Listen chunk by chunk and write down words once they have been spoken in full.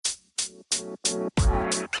Yo,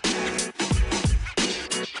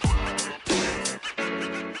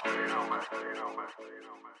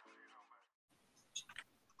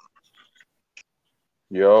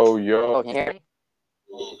 yo. Oh, can you hear me?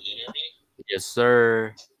 Yes,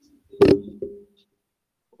 sir.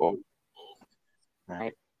 Oh,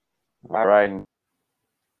 Right. all right.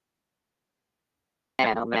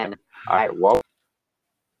 Man, oh man. All right. Well,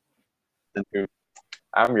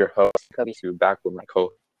 I'm your host, Kobe. back with my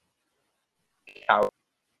co. How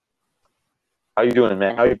you doing,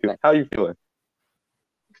 man? How you feeling?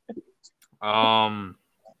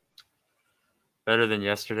 Better than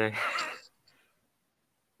yesterday.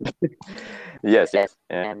 Yes.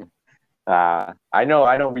 And I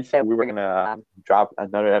know. We said we were gonna drop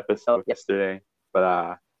another episode yesterday,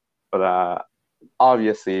 but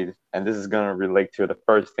obviously, and this is gonna relate to the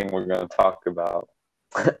first thing we're gonna talk about.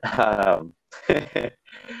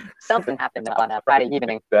 something happened on Friday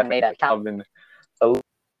evening that made Calvin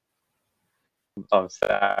on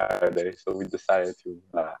Saturday, so we decided to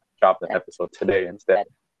drop the episode today instead.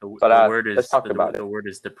 The word is let's talk about the word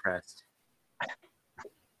is depressed.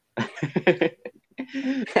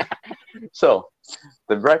 So,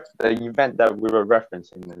 the event that we were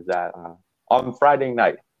referencing is that on Friday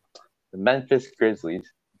night, the Memphis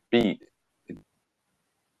Grizzlies beat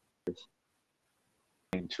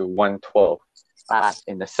to 112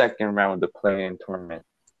 in the second round of the play-in tournament,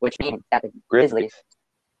 which means that the Grizzlies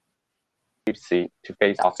seat to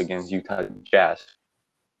face off against Utah Jazz.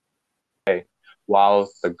 While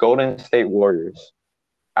the Golden State Warriors,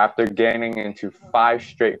 after getting into 5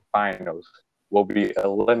 straight finals, will be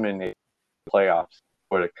eliminated in the playoffs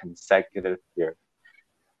for the consecutive year.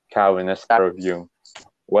 Calvin, let's start with you.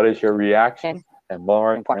 What is your reaction? And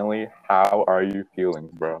more importantly, how are you feeling,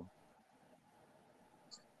 bro?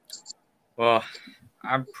 Well,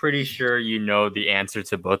 I'm pretty sure you know the answer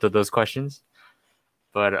to both of those questions.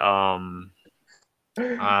 But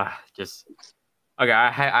just okay,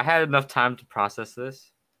 I had enough time to process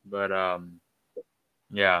this, but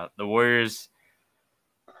yeah, the Warriors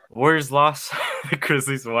lost, the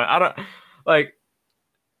Grizzlies won. I don't like.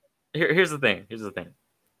 Here's the thing.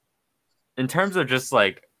 In terms of just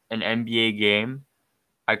like an NBA game,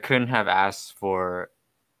 I couldn't have asked for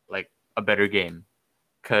like a better game,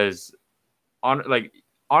 because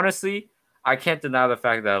honestly, I can't deny the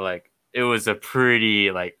fact that like it was a pretty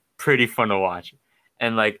fun to watch.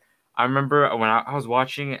 And like I remember when I was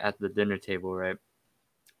watching it at the dinner table, right?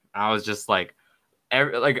 I was just like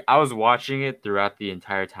I was watching it throughout the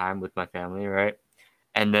entire time with my family, right?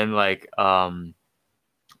 And then like I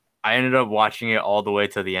ended up watching it all the way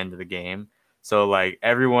to the end of the game. So like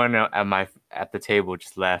everyone at the table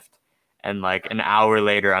just left, and like an hour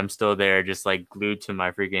later I'm still there just like glued to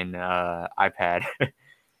my freaking iPad.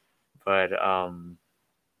 But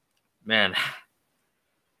man,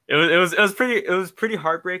 it was pretty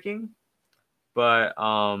heartbreaking, but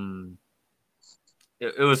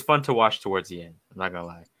it was fun to watch towards the end. I'm not gonna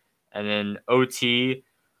lie. And then OT,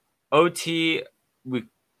 we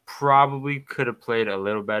probably could have played a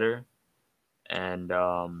little better. And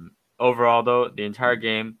overall, though, the entire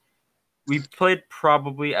game, we played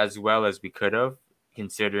probably as well as we could have,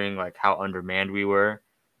 considering like how undermanned we were,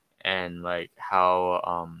 and like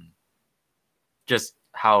how just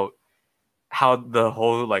how the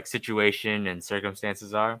whole like situation and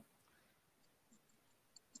circumstances are.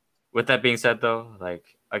 With that being said, though,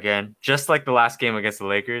 like again, just like the last game against the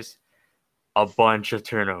Lakers, a bunch of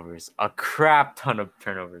turnovers, a crap ton of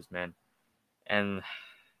turnovers, man. And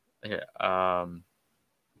yeah,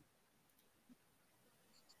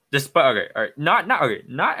 despite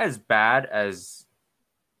not as bad as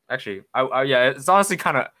actually. Yeah, it's honestly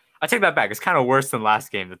kind of. I take that back. It's kind of worse than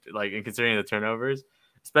last game, like in considering the turnovers,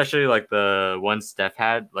 especially like the one Steph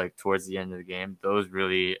had like towards the end of the game. Those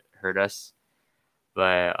really hurt us.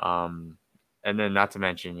 But and then not to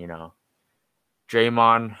mention,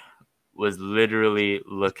 Draymond was literally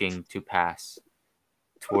looking to pass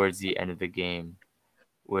towards the end of the game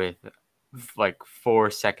with like 4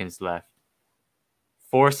 seconds left.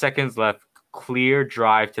 4 seconds left, clear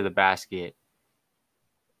drive to the basket.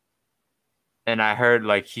 And I heard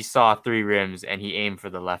like he saw 3 rims and he aimed for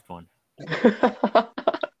the left one.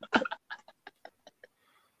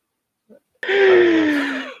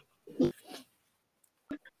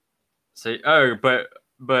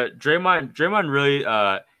 But Draymond really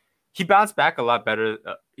he bounced back a lot better.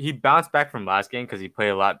 He bounced back from last game because he played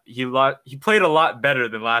a lot. He played a lot better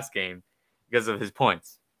than last game because of his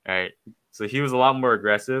points. Right, so he was a lot more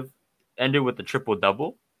aggressive. Ended with the triple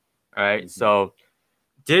double. Right, so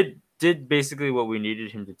did basically what we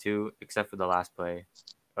needed him to do, except for the last play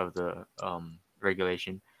of the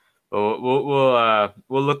regulation. We'll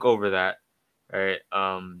look over that. All right.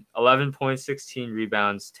 11 points, 16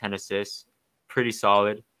 rebounds, 10 assists. Pretty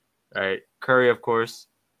solid. All right. Curry, of course,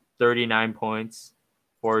 39 points,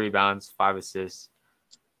 4 rebounds, 5 assists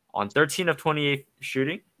on 13 of 28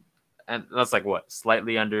 shooting. And that's like what?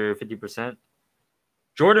 Slightly under 50%.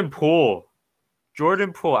 Jordan Poole.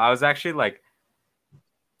 I was actually like,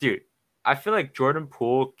 dude, I feel like Jordan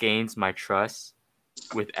Poole gains my trust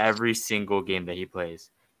with every single game that he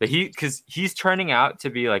plays. But because he's turning out to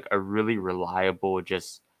be like a really reliable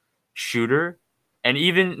just shooter, and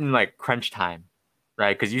even in like crunch time,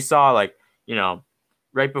 right? Because you saw like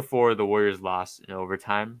right before the Warriors lost in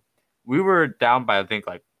overtime, we were down by I think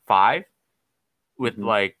like 5 with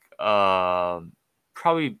like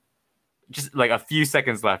probably just like a few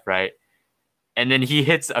seconds left, right? And then he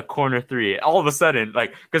hits a corner 3. All of a sudden,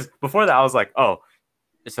 like, because before that I was like, oh,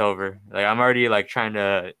 it's over. Like I'm already like trying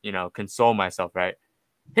to console myself, right?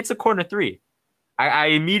 Hits a corner 3. I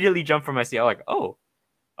immediately jumped from my seat. I was like, oh,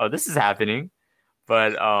 this is happening.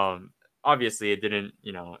 But obviously it didn't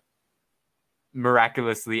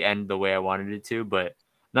miraculously end the way I wanted it to. But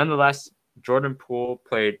nonetheless, Jordan Poole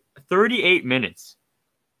played 38 minutes.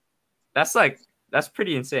 That's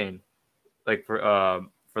pretty insane. Like for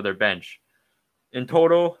their bench. In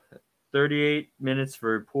total, 38 minutes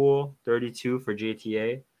for Poole, 32 for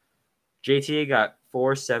JTA. JTA got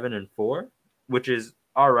 4, 7, and 4, which is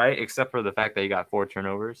all right, except for the fact that he got 4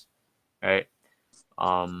 turnovers, right?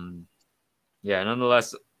 Yeah.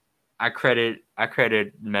 Nonetheless, I credit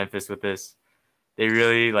Memphis with this. They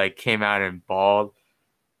really like came out and balled.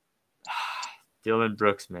 Dylan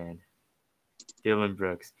Brooks, man. Dylan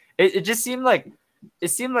Brooks. It just seemed like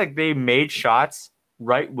they made shots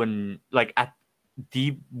right when like at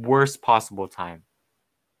the worst possible time,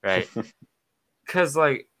 right? Because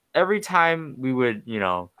like every time we would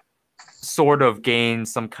sort of gain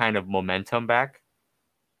some kind of momentum back,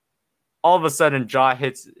 all of a sudden Ja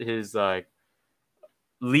hits his like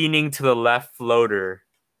leaning to the left floater,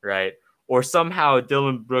 right? Or somehow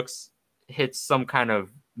Dylan Brooks hits some kind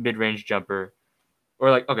of mid-range jumper,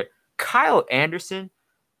 or like okay, Kyle Anderson.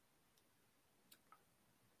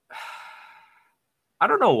 I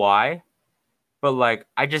don't know why, but like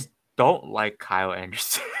I just don't like Kyle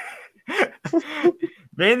Anderson.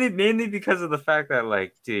 mainly because of the fact that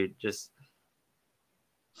like, dude, just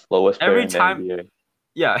slowest player every in the time, NBA.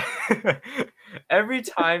 yeah, every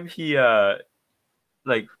time he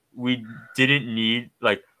like we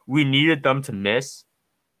needed them to miss,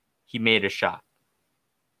 he made a shot,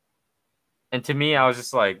 and to me, I was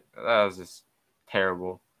just like, that was just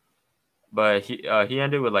terrible. But he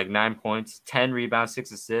ended with like 9 points, 10 rebounds,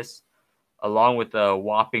 6 assists, along with a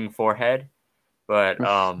whopping forehead. But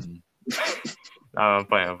I'm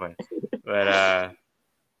playing. But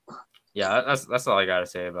yeah, that's all I gotta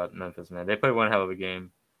say about Memphis, man. They played one hell of a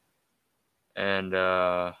game. And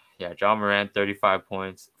yeah, John Morant, 35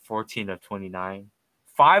 points, 14 of 29,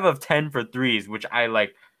 5 of 10 for threes, which I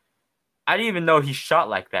didn't even know he shot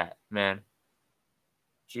like that, man.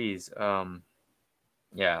 Jeez.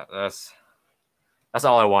 Yeah, that's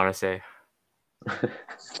all I want to say.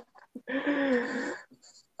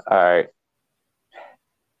 All right.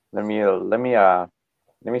 Let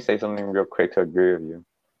me say something real quick to agree with you.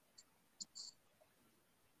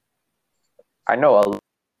 I know a lot of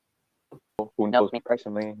people who knows me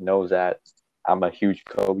personally knows that I'm a huge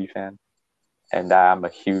Kobe fan and that I'm a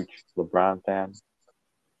huge LeBron fan.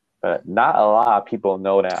 But not a lot of people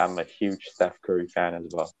know that I'm a huge Steph Curry fan as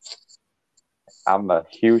well. I'm a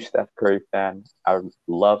huge Steph Curry fan. I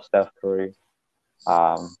love Steph Curry.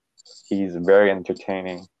 He's very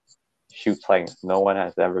entertaining. Shoots like no one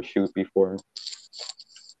has ever shoot before.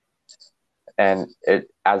 And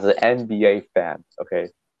as an NBA fan, okay,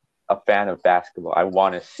 a fan of basketball, I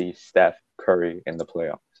want to see Steph Curry in the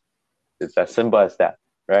playoffs. It's as simple as that,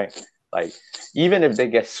 right? Like, even if they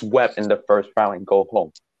get swept in the first round and go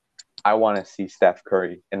home, I want to see Steph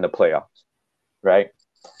Curry in the playoffs, right?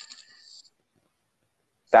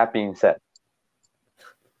 That being said,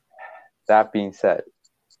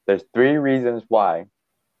 there's 3 reasons why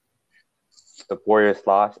the Warriors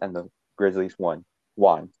lost and the Grizzlies won.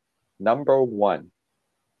 Number 1,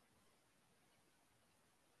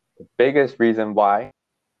 the biggest reason why,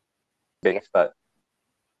 and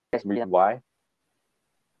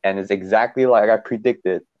it's exactly like I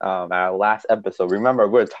predicted our last episode. Remember,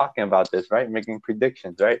 we were talking about this, right? Making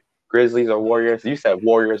predictions, right? Grizzlies or Warriors? You said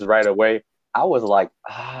Warriors right away. I was like,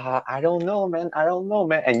 I don't know, man.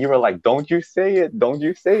 And you were like, don't you say it.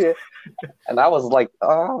 And I was like,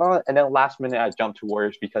 and then last minute I jumped to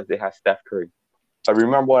Warriors because they have Steph Curry. But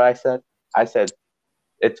remember what I said? I said,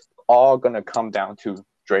 it's all going to come down to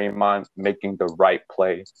Draymond making the right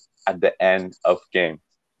play at the end of games.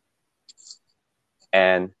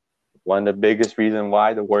 And one of the biggest reasons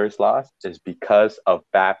why the Warriors lost is because of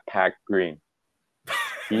Backpack Green.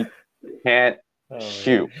 He can't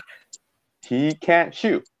shoot. Man. He can't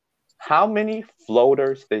shoot. How many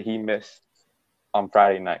floaters did he miss on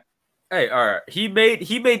Friday night? Hey, all right. He made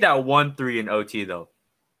that 1-3 in OT though.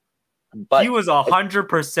 But he was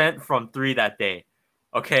 100% from 3 that day.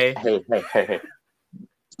 Okay. Hey.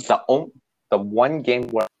 The one game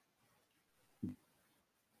where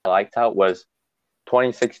I liked out was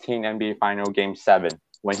 2016 NBA Final Game 7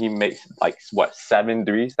 when he made 7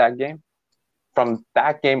 threes that game. From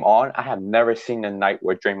that game on, I have never seen a night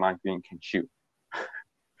where Draymond Green can shoot.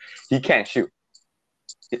 He can't shoot.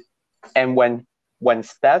 And when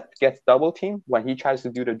Steph gets double teamed, when he tries to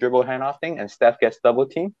do the dribble handoff thing and Steph gets double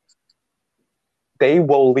teamed, they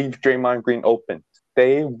will leave Draymond Green open.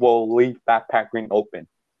 They will leave Backpack Green open.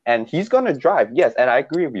 And he's going to drive. Yes, and I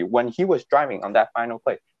agree with you. When he was driving on that final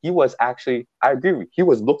play, he was actually, I agree with you, he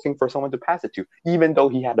was looking for someone to pass it to, even though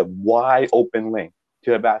he had a wide open lane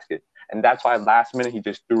to the basket. And that's why last minute he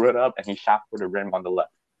just threw it up and he shot for the rim on the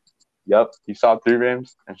left. Yep, he saw 3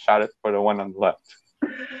 rims and shot it for the one on the left.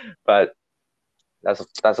 But that's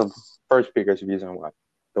the first biggest reason why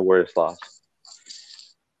the Warriors lost.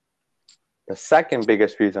 The second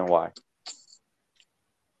biggest reason why,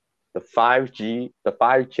 the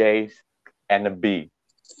 5Js, and the B.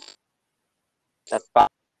 The 5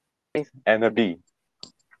 and a B.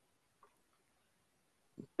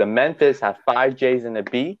 The Memphis have 5 J's and a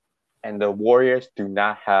B, and the Warriors do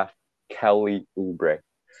not have Kelly Oubre.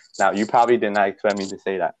 Now, you probably did not expect me to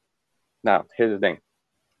say that. Now, here's the thing.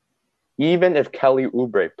 Even if Kelly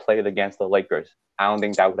Oubre played against the Lakers, I don't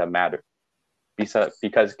think that would have mattered.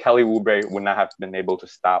 Because Kelly Oubre would not have been able to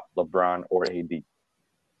stop LeBron or AD.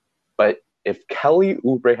 But if Kelly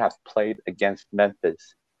Oubre had played against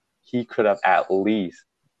Memphis, he could have at least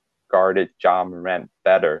guarded Ja Morant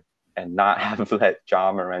better and not have let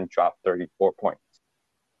Ja Morant drop 34 points.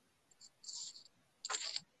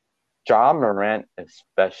 Ja Morant is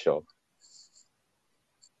special.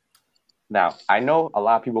 Now, I know a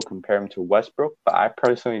lot of people compare him to Westbrook, but I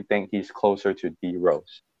personally think he's closer to D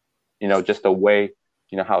Rose. You know, just the way,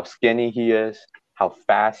 how skinny he is, how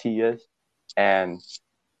fast he is, and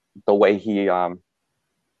the way he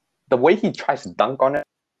tries to dunk on it,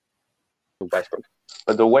 Westbrook.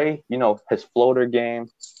 But the way, his floater game,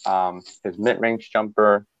 his mid-range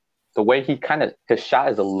jumper, the way his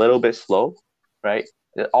shot is a little bit slow, right?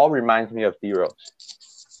 It all reminds me of D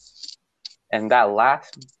Rose. And that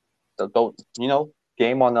last,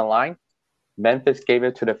 game on the line, Memphis gave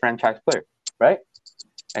it to the franchise player, right?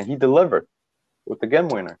 And he delivered with the game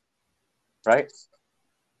winner, right?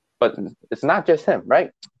 But it's not just him,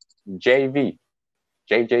 right? JV,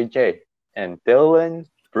 JJJ, and Dylan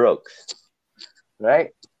Brooks,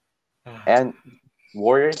 right? And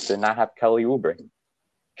Warriors did not have Kelly Oubre.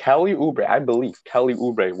 I believe Kelly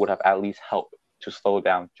Oubre would have at least helped to slow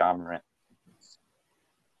down Ja Morant.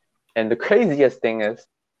 And the craziest thing is,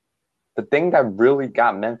 the thing that really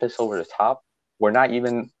got Memphis over the top were not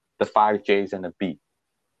even the 5 J's and the B.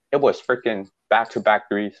 It was freaking back-to-back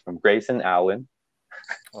threes from Grayson Allen,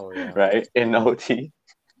 right, in OT,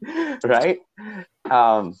 right?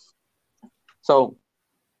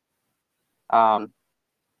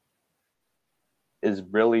 Is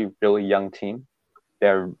really, really young team.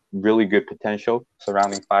 They're really good potential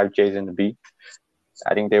surrounding 5 J's and the B.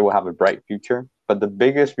 I think they will have a bright future. But the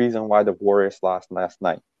biggest reason why the Warriors lost last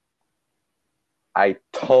night, I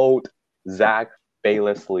told Zach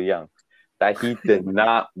Bayless-Leung that he did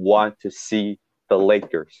not want to see the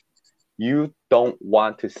Lakers. You don't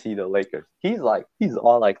want to see the Lakers. He's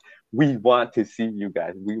all like, we want to see you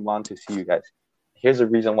guys. We want to see you guys. Here's the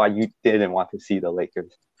reason why you didn't want to see the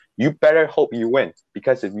Lakers. You better hope you win,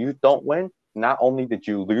 because if you don't win, not only did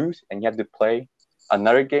you lose and you have to play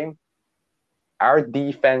another game, our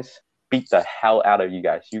defense beat the hell out of you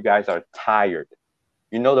guys. You guys are tired.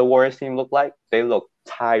 You know the Warriors team look like? They look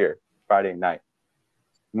tired Friday night.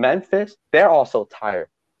 Memphis, they're also tired,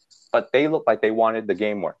 but they look like they wanted the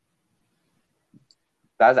game more.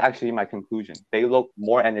 That's actually my conclusion. They look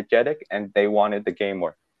more energetic and they wanted the game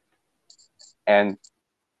more. And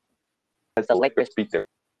as the Lakers beat the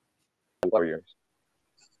Warriors.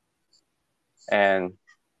 And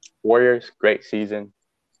Warriors, great season.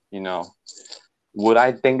 Would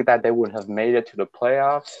I think that they would have made it to the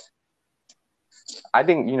playoffs? I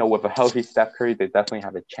think, with a healthy Steph Curry, they definitely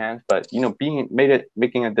have a chance. But,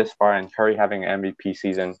 making it this far and Curry having an MVP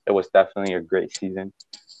season, it was definitely a great season.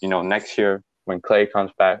 Next year, when Klay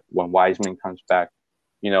comes back, when Wiseman comes back,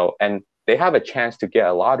 and they have a chance to get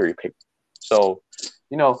a lottery pick. So,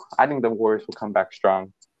 I think the Warriors will come back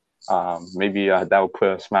strong. Maybe that will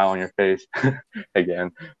put a smile on your face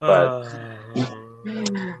again. But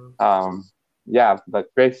yeah, but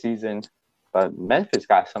great season. But Memphis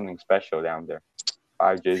got something special down there.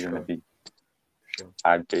 5 J's in the B. Sure.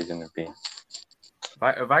 5 J's in the B.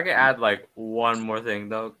 If I could add like one more thing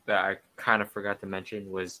though that I kind of forgot to mention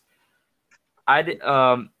was I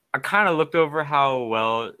kind of looked over how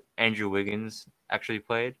well Andrew Wiggins actually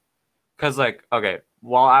played, because like, okay,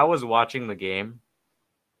 while I was watching the game,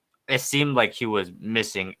 it seemed like he was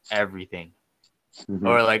missing everything,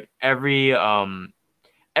 or like every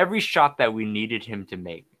shot that we needed him to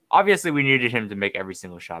make. Obviously, we needed him to make every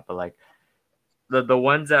single shot, but like the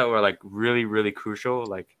ones that were like really, really crucial,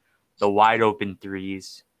 like the wide open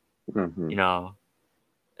threes,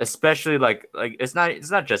 especially like it's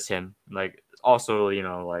not just him, like also,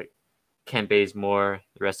 like Kent Bazemore,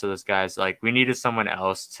 the rest of those guys, like we needed someone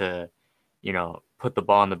else to, put the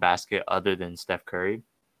ball in the basket other than Steph Curry.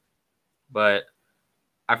 But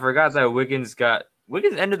I forgot that Wiggins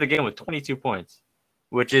ended the game with 22 points,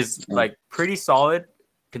 which is like pretty solid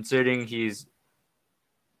considering he's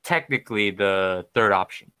technically the third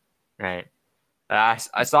option, right? I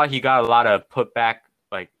saw he got a lot of putback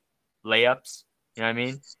like layups. You know what I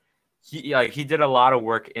mean? He did a lot of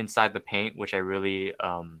work inside the paint, which I really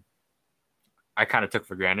I kind of took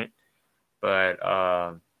for granted. But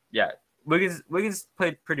yeah, Wiggins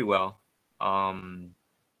played pretty well. 2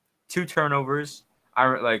 turnovers.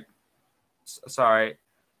 Sorry,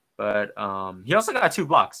 but he also got 2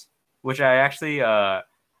 blocks, which I actually I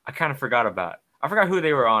kind of forgot about. I forgot who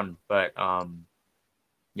they were on, but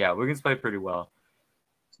yeah, Wiggins played pretty well.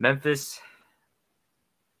 Memphis,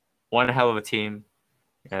 one hell of a team.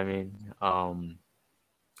 You know what I mean?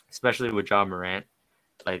 Especially with Ja Morant,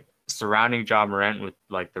 like surrounding Ja Morant with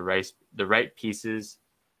like the right pieces.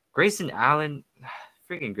 Grayson Allen,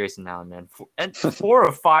 freaking Grayson Allen, man. 4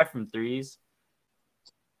 of 5 from threes.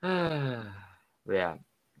 Yeah,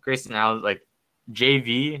 Grayson Allen, like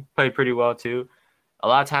JV played pretty well too. A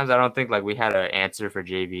lot of times I don't think like we had an answer for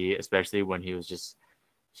JV, especially when he was just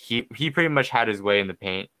he pretty much had his way in the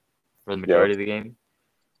paint for the majority of the game.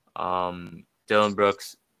 Dylan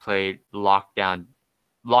Brooks played lockdown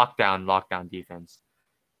defense.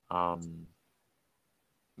 But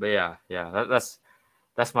yeah,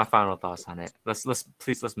 that's my final thoughts on it. Let's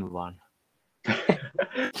move on.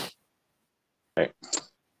 Right.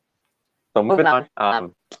 So moving on,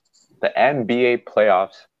 the NBA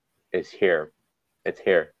playoffs is here. It's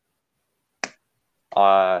here.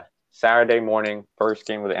 Saturday morning, first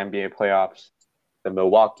game of the NBA playoffs, the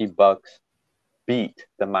Milwaukee Bucks beat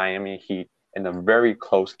the Miami Heat in a very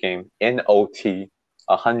close game in OT,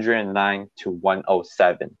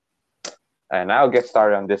 109-107. And I'll get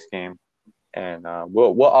started on this game, and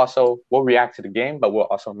we'll react to the game, but we'll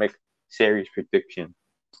also make series prediction.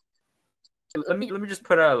 Let me just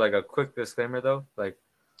put out like a quick disclaimer though. Like,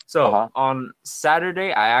 so on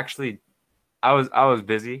Saturday, I was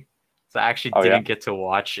busy, so I actually didn't get to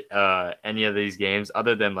watch any of these games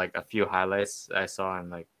other than like a few highlights I saw on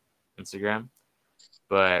like Instagram.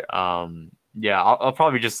 But yeah, I'll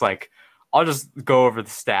probably just I'll just go over the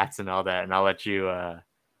stats and all that, and I'll let you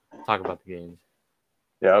talk about the games.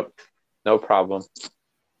 Yep, no problem.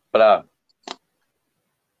 But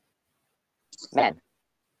man,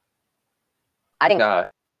 I think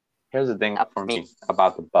here's the thing for me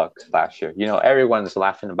about the Bucks last year. Everyone's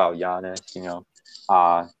laughing about Giannis.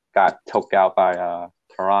 Got took out by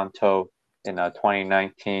Toronto in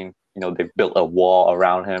 2019. They built a wall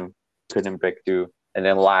around him, couldn't break through. And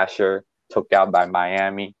then last year, took out by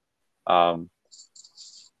Miami.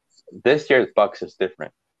 This year's Bucks is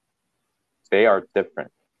different. They are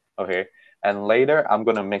different, okay? And later, I'm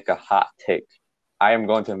going to make a hot take. I am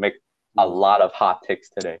going to make a lot of hot takes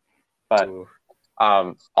today. But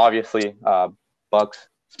obviously, Bucks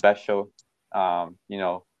special. The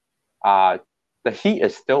Heat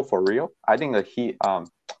is still for real. I think the Heat,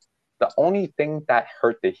 the only thing that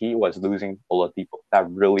hurt the Heat was losing Oladipo. That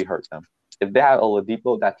really hurt them. If they had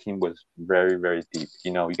Oladipo, that team was very, very deep.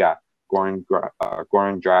 You got Goran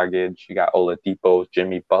Dragic, you got Oladipo,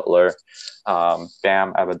 Jimmy Butler,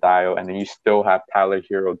 Bam Adebayo, and then you still have Tyler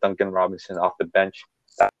Hero, Duncan Robinson off the bench.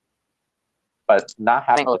 But not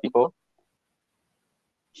having Oladipo,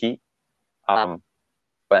 Heat.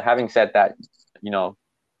 But having said that,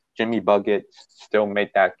 Jimmy Buckets still made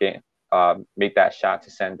that shot to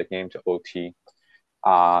send the game to OT.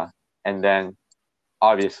 And then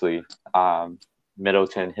obviously,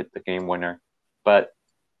 Middleton hit the game winner. But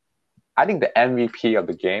I think the MVP of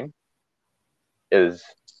the game is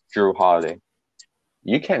Jrue Holiday.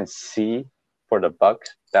 you can see for the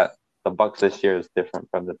Bucks that the Bucks this year is different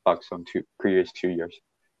from the Bucks from previous 2 years,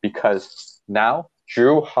 because now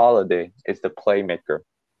Drew Holiday is the playmaker,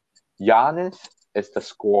 Giannis is the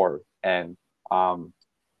scorer, and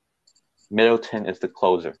Middleton is the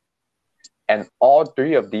closer, and all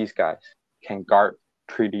three of these guys can guard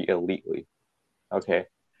pretty elitely. Okay,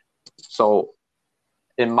 so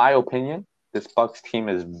in my opinion, this Bucks team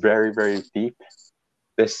is very, very deep.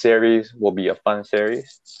 This series will be a fun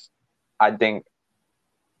series. I think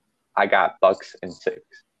I got Bucks in 6.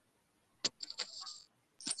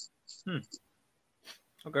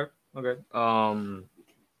 Okay.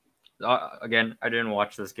 Again, I didn't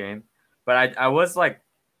watch this game, but I was like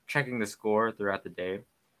checking the score throughout the day,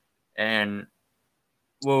 and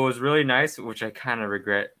what was really nice, which I kind of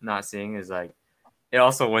regret not seeing, is like it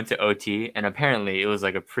also went to OT, and apparently it was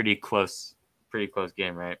like a pretty close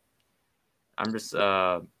game, right? I'm just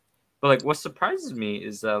but like what surprises me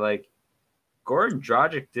is that like Goran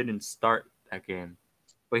Dragic didn't start that game,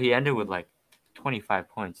 but he ended with like 25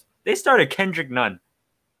 points. They started Kendrick Nunn.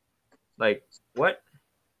 Like what?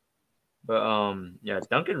 But yeah,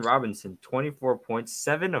 Duncan Robinson, 24 points,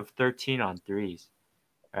 7 of 13 on threes.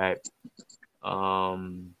 Right.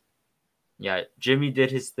 Yeah, Jimmy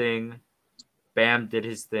did his thing. Bam did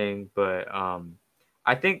his thing, but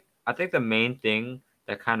I think the main thing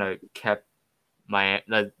that kind of kept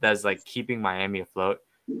that's like keeping Miami afloat,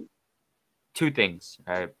 two things,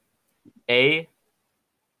 right? A,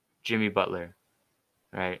 Jimmy Butler,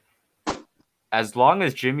 right? As long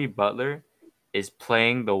as Jimmy Butler is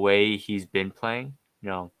playing the way he's been playing,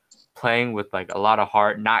 playing with like a lot of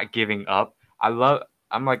heart, not giving up.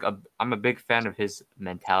 I'm a big fan of his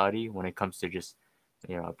mentality when it comes to just,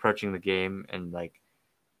 approaching the game and like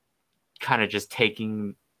kind of just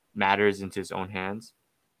taking matters into his own hands.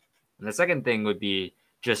 And the second thing would be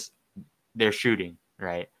just their shooting,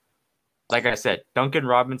 right? Like I said, Duncan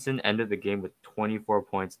Robinson ended the game with 24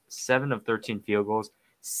 points, 7 of 13 field goals,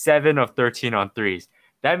 7 of 13 on threes.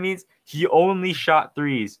 That means he only shot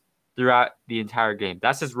threes throughout the entire game.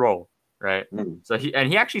 That's his role, right? Mm-hmm. So he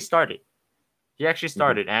actually started. And I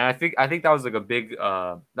think that was like a big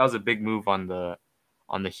move on the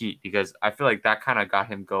Heat, because I feel like that kind of got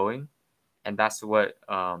him going, and that's what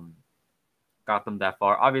got them that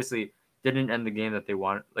far. Obviously, didn't end the game that they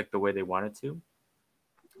wanted, like the way they wanted to.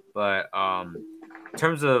 But in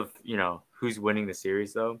terms of who's winning the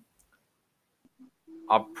series, though,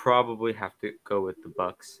 I'll probably have to go with the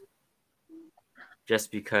Bucks,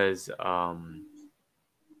 just because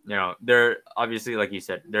they're obviously, like you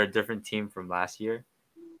said, they're a different team from last year,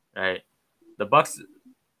 right? The Bucks,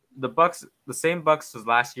 the same Bucks as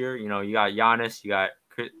last year. You got Giannis, you got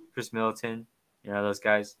Chris Middleton, those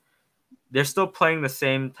guys. They're still playing the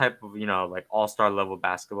same type of like all-star level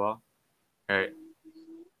basketball, right?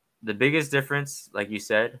 The biggest difference, like you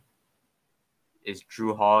said, is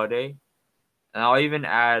Drew Holiday, and I'll even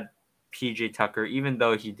add PJ Tucker, even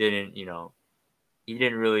though he didn't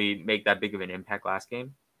really make that big of an impact last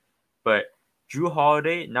game. But Drew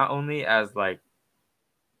Holiday, not only as like,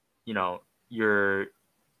 your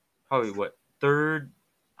probably third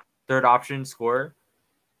option scorer,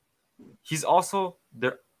 he's also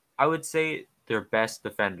I would say their best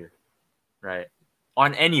defender, right?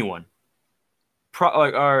 On anyone.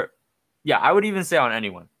 I would even say on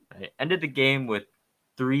anyone. Right? Ended the game with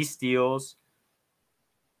 3 steals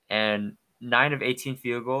and 9 of 18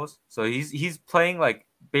 field goals. So he's playing like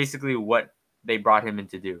basically what they brought him in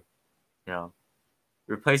to do.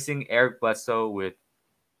 Replacing Eric Bledsoe with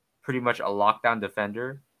pretty much a lockdown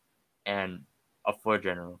defender and a floor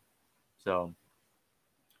general. So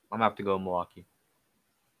I'm gonna have to go Milwaukee.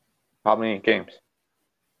 How many games?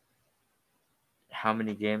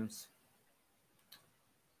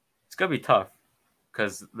 It's gonna be tough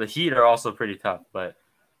because the Heat are also pretty tough, but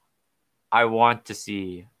I want to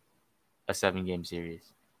see a 7-game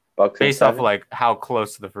series. Bucks based off of like how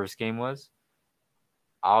close the first game was.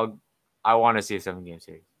 I want to see a 7-game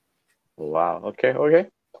series. Wow. Okay.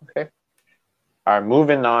 All right,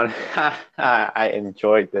 moving on. I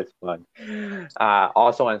enjoyed this one.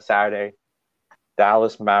 Also on Saturday,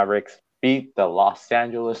 Dallas Mavericks beat the Los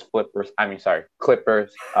Angeles Clippers.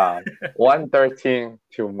 113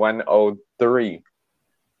 to 103.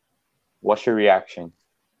 What's your reaction?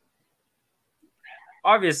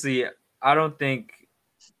 Obviously, I don't think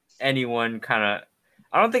anyone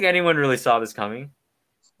really saw this coming,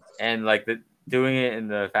 and like doing it in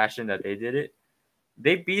the fashion that they did it.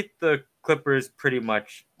 They beat the Clippers pretty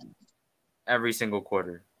much every single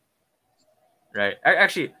quarter, right?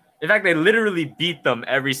 Actually, in fact, they literally beat them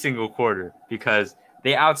every single quarter because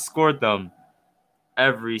they outscored them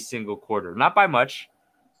every single quarter. Not by much,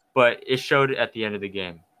 but it showed at the end of the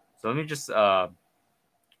game. So let me just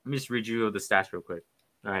read you the stats real quick.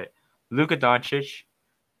 All right, Luka Doncic,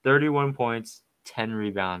 31 points, 10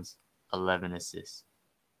 rebounds, 11 assists.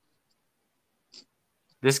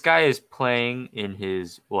 This guy is playing in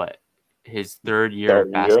his third year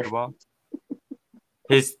of basketball.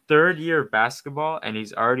 His third year of basketball, and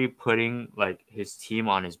he's already putting like his team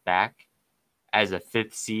on his back as a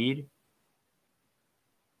 5th seed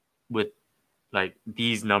with like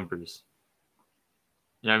these numbers.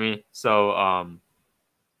 You know what I mean? So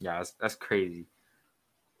yeah, that's crazy.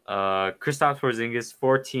 Kristaps Porzingis,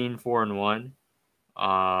 14, 4-1.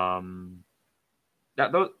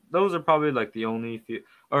 Those are probably like the only few,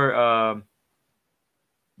 or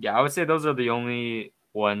yeah, I would say those are the only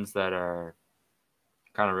ones that are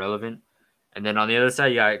kind of relevant. And then on the other side,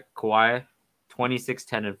 you got Kawhi, 26,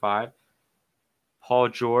 10, and 5. Paul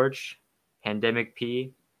George, Pandemic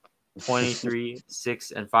P, 23,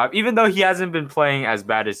 6, and 5. Even though he hasn't been playing as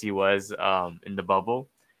bad as he was in the bubble,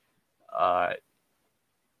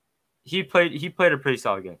 he played a pretty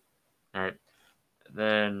solid game. All right.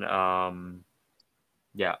 Then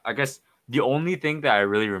yeah, I guess the only thing that I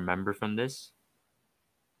really remember from this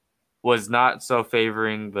was not so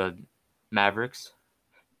favoring the Mavericks.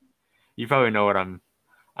 You probably know what I'm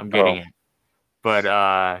getting at. But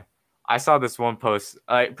I saw this one post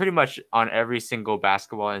pretty much on every single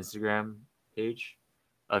basketball Instagram page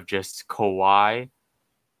of just Kawhi,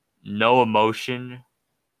 no emotion,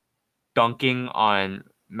 dunking on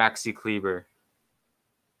Maxi Kleber.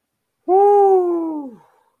 Woo!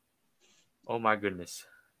 Oh my goodness.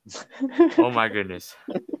 Oh my goodness.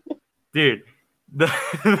 Dude, the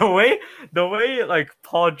way like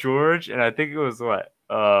Paul George and I think it was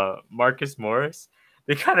Marcus Morris,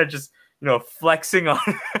 they kind of just flexing on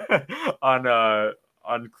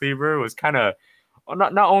on Kleber was kind of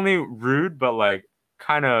not only rude but like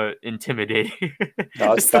kind of intimidating.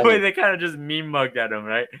 No, it's the way they kind of just meme mugged at him,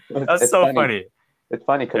 right? That's so funny. It's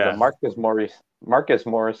funny because Marcus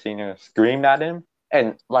Morris Sr. screamed at him,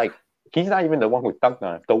 and like he's not even the one who dunked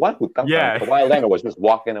on him. The one who dunked on him, Kawhi Leonard, was just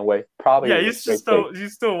walking away. Probably he's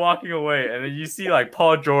still walking away, and then you see like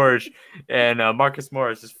Paul George and Marcus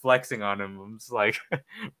Morris just flexing on him. I'm just like,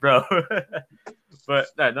 bro. But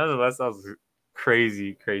nonetheless, that was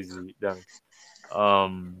crazy dunk.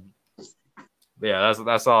 Yeah,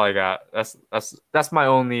 that's all I got. That's my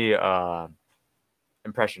only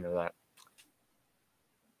impression of that.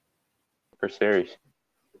 For series.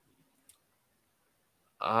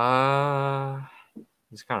 It's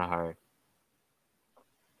kind of hard.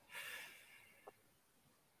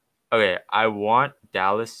 Okay, I want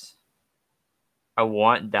Dallas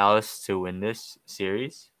to win this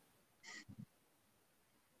series.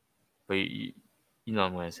 But you know what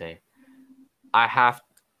I'm gonna say. I have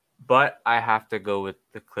to go with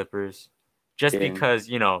the Clippers just because,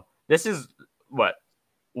 this is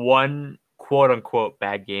one quote unquote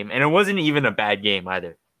bad game. And it wasn't even a bad game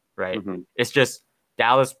either, right? Mm-hmm. It's just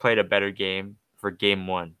Dallas played a better game for game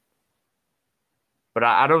 1. But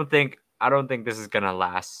I don't think this is gonna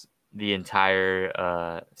last the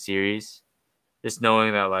entire series. Just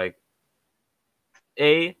knowing that I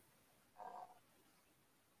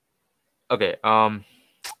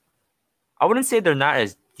wouldn't say they're not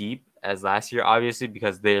as deep as last year, obviously,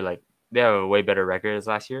 because they have a way better record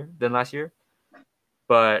than last year.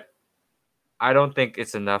 But I don't think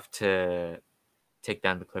it's enough to take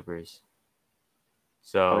down the Clippers.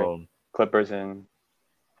 So Clippers and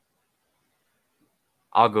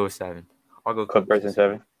I'll go 7. I'll go Clippers and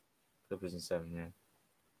 7. Clippers and 7, yeah.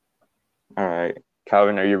 All right.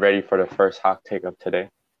 Calvin, are you ready for the first hot take of today?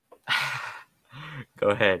 Go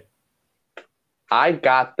ahead. I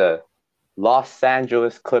got the Los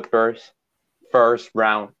Angeles Clippers first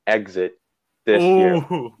round exit this year.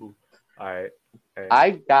 All right.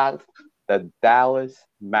 I got the Dallas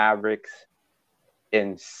Mavericks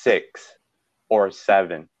in 6 or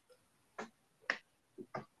 7.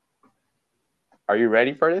 Are you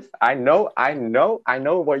ready for this? I know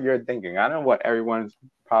what you're thinking. I know what everyone's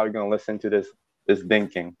probably going to listen to this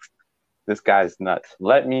thinking. This guy's nuts.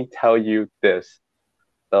 Let me tell you this.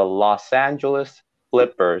 The Los Angeles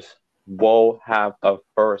Clippers will have a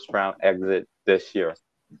first round exit this year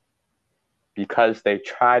because they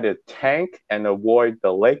try to tank and avoid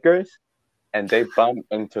the Lakers and they bump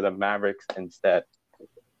into the Mavericks instead.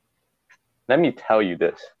 Let me tell you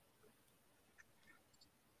this.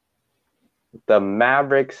 The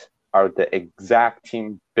Mavericks are the exact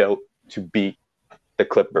team built to beat the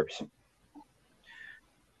Clippers.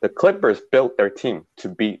 The Clippers built their team to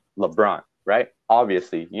beat LeBron, right?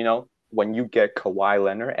 Obviously, when you get Kawhi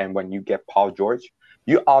Leonard and when you get Paul George,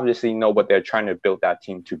 you obviously know what they're trying to build that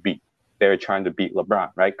team to be. They're trying to beat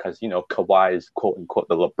LeBron, right? Because, Kawhi is quote unquote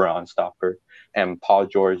the LeBron stopper, and Paul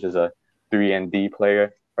George is a 3-and-D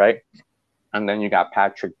player, right? And then you got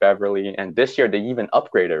Patrick Beverly, and this year they even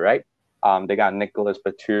upgraded, right? They got Nicholas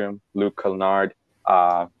Batum, Luke Kennard,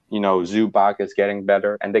 Zubac is getting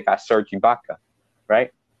better, and they got Serge Ibaka,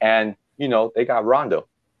 right? And they got Rondo.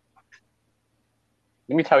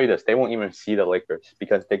 Let me tell you this: they won't even see the Lakers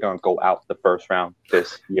because they're gonna go out the first round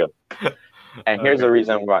this year. And here's the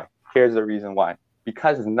reason why.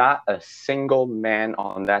 Because not a single man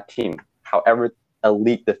on that team, however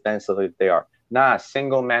elite defensively they are, not a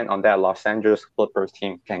single man on that Los Angeles Clippers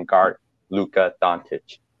team can guard Luka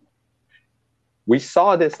Doncic. We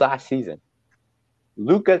saw this last season.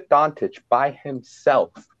 Luka Doncic by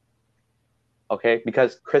himself, okay,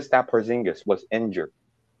 because Kristaps Porzingis was injured.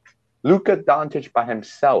 Luka Doncic by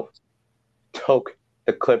himself took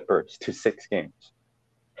the Clippers to 6 games,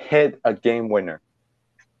 hit a game winner.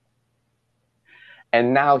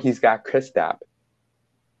 And now he's got Kristaps.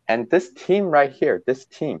 And this team right here,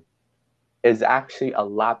 is actually a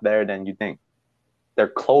lot better than you think. Their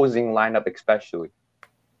closing lineup especially.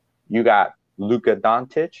 You got Luka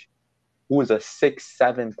Doncic, who is a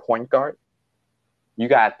 6'7" point guard. You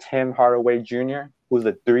got Tim Hardaway Jr., who's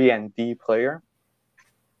a 3-and-D player.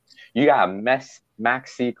 You got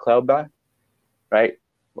Maxi Kleber, right?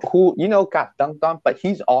 Who, got dunked on, but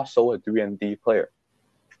he's also a 3-and-D player.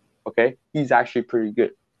 Okay? He's actually pretty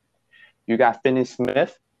good. You got Finney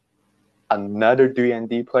Smith, another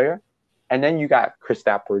 3-and-D player. And then you got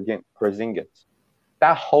Kristaps Porzingis.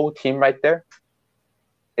 That whole team right there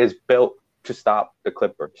is built to stop the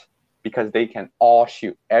Clippers because they can all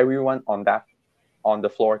shoot. Everyone on the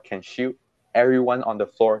floor can shoot. Everyone on the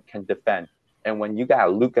floor can defend. And when you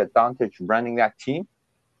got Luka Doncic running that team,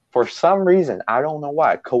 for some reason, I don't know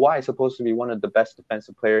why, Kawhi is supposed to be one of the best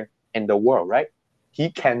defensive players in the world, right?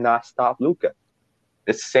 He cannot stop Luka.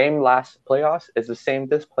 The same last playoffs is the same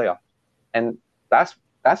this playoff. And that's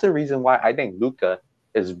the reason why I think Luka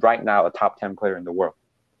is right now a top 10 player in the world.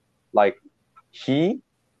 Like, he,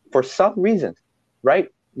 for some reason, right?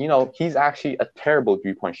 He's actually a terrible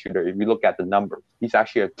 3-point shooter. If you look at the numbers, he's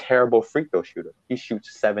actually a terrible free throw shooter. He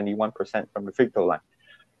shoots 71% from the free throw line.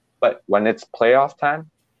 But when it's playoff time,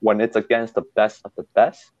 when it's against the best of the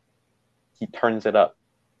best, he turns it up,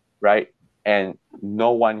 right? And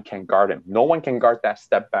no one can guard him. No one can guard that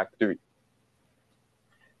step back 3.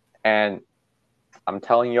 And I'm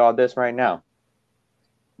telling you all this right now.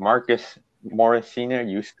 Marcus Morris Sr.,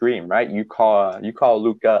 you scream, right? You call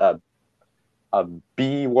Luka a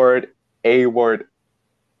B word, A word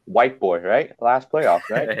white boy, right? Last playoff,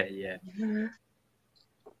 right? Yeah.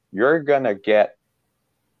 You're gonna get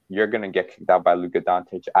kicked out by Luka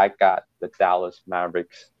Doncic. I got the Dallas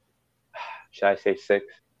Mavericks. Should I say 6?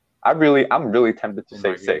 I'm really tempted to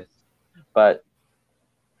say 6. But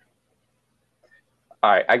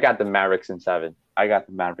all right, I got the Mavericks in 7.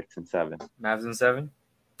 Mavs in 7?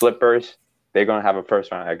 Clippers, they're gonna have a first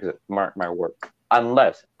round exit. Mark my word.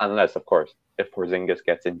 Unless, of course, if Porzingis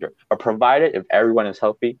gets injured. But provided if everyone is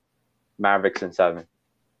healthy, Mavericks in 7.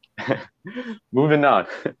 Moving on.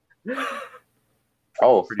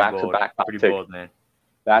 Oh, back-to-back hot take. Bold, man.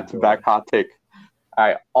 Back-to-back hot take. All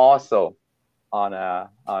right. Also,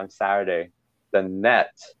 on Saturday,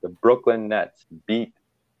 the Brooklyn Nets beat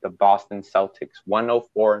the Boston Celtics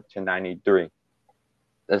 104-93.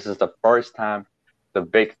 This is the first time the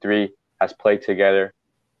Big Three has played together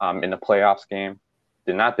in a playoffs game.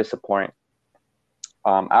 Did not disappoint.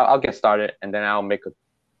 I'll get started, and then I'll make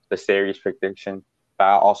the series prediction, but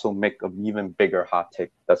I'll also make an even bigger hot take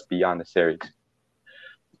that's beyond the series.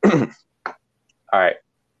 All right.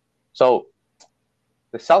 So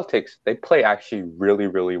the Celtics, they play actually really,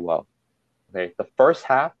 really well. Okay. The first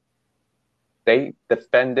half, they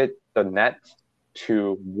defended the Nets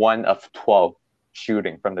to 1 of 12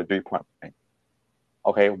 shooting from the 3-point line.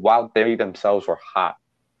 Okay. While they themselves were hot.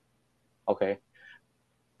 Okay.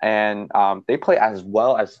 And they play as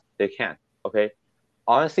well as they can. Okay.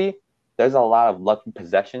 Honestly, there's a lot of lucky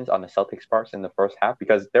possessions on the Celtics' parts in the first half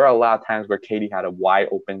because there are a lot of times where KD had a wide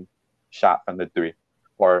open shot from the 3,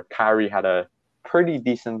 or Kyrie had a pretty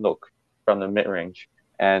decent look from the mid range,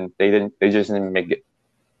 and they just didn't make it.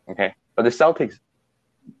 Okay, but the Celtics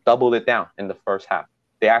doubled it down in the first half.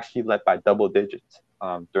 They actually led by double digits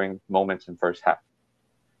during moments in first half.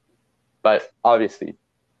 But obviously,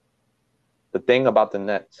 the thing about the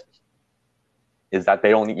Nets is that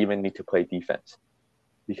they only even need to play defense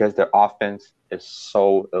because their offense is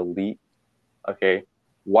so elite. Okay,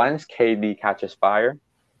 once KD catches fire,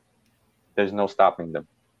 there's no stopping them.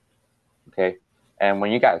 Okay, And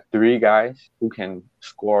when you got three guys who can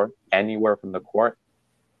score anywhere from the court,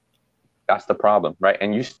 that's the problem, right?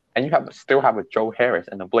 And you still have a Joe Harris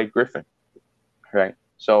and a Blake Griffin, right?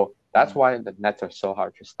 So that's why the Nets are so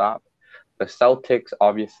hard to stop. The Celtics,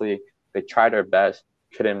 obviously, they tried their best,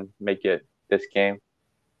 couldn't make it this game.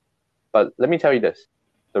 But let me tell you this.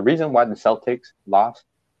 The reason why the Celtics lost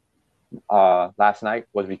last night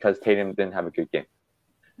was because Tatum didn't have a good game.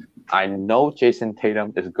 I know Jason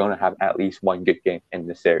Tatum is going to have at least one good game in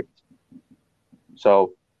the series.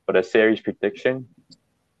 So for the series prediction,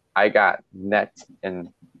 I got Nets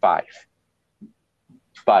in 5.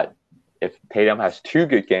 But if Tatum has 2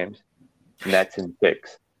 good games, Nets in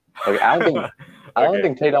 6. Okay, I don't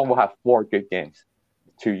think Tatum will have 4 good games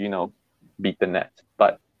to beat the Nets.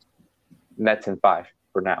 But Nets in 5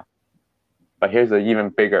 for now. But here's an even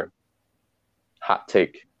bigger hot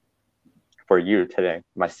take for you today.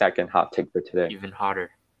 My second hot take for today. Even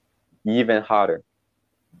hotter. Even hotter.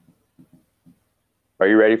 Are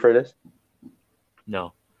you ready for this?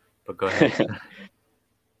 No, but go ahead.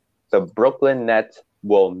 The Brooklyn Nets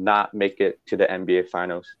will not make it to the NBA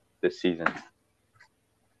Finals this season.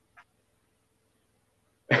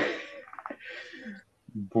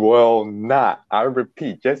 Will not. I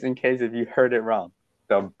repeat, just in case if you heard it wrong.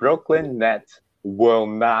 The Brooklyn Nets will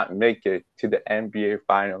not make it to the NBA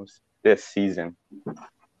Finals this season.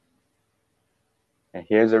 And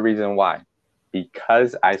here's the reason why.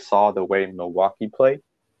 Because I saw the way Milwaukee play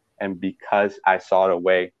and because I saw the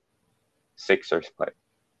way Sixers play.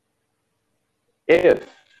 If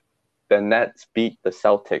the Nets beat the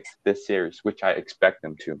Celtics this series, which I expect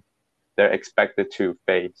them to, they're expected to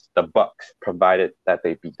face the Bucks, provided that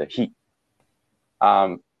they beat the Heat.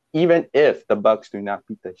 Even if the Bucks do not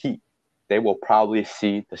beat the Heat, they will probably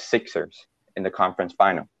see the Sixers in the conference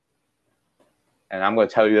final. And I'm going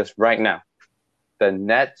to tell you this right now. The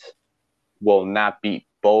Nets will not beat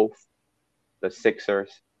both the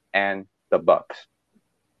Sixers and the Bucks.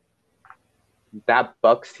 That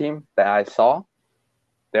Bucks team that I saw,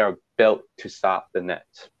 they're built to stop the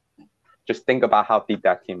Nets. Just think about how deep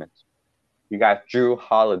that team is. You got Jrue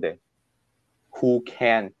Holiday, who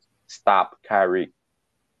can stop Kyrie.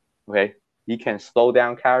 Okay? He can slow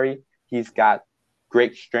down Kyrie. He's got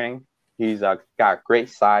great strength. He's got great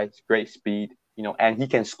size, great speed, and he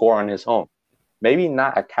can score on his own. Maybe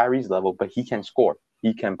not at Kyrie's level, but he can score.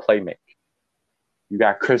 He can play make. You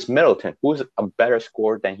got Chris Middleton, who's a better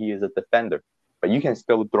scorer than he is a defender, but you can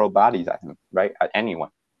still throw bodies at him, right? At anyone.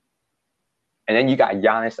 And then you got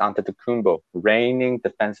Giannis Antetokounmpo, reigning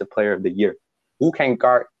Defensive Player of the Year, who can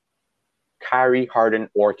guard Kyrie, Harden,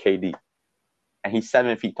 or KD. And he's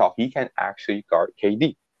 7 feet tall. He can actually guard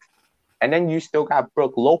KD. And then you still got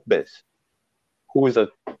Brook Lopez, who is a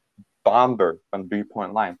bomber from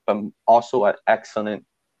three-point line, but also an excellent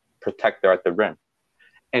protector at the rim.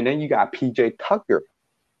 And then you got PJ Tucker,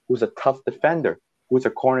 who's a tough defender, who's a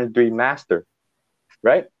corner 3 master,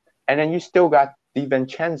 right? And then you still got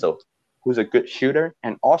DiVincenzo, who's a good shooter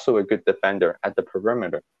and also a good defender at the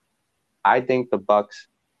perimeter. I think the Bucks,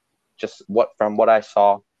 from what I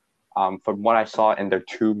saw in their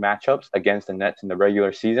 2 matchups against the Nets in the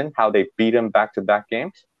regular season, how they beat them back-to-back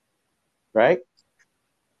games, right?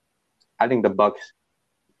 I think the Bucks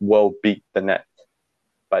will beat the Nets.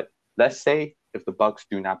 But let's say if the Bucks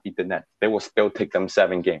do not beat the Nets, they will still take them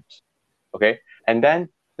 7 games, okay? And then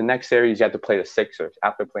the next series, you have to play the Sixers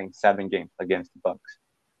after playing 7 games against the Bucks.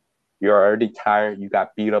 You're already tired. You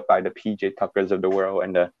got beat up by the PJ Tuckers of the world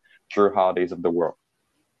and the Jrue Holidays of the world.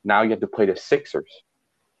 Now you have to play the Sixers,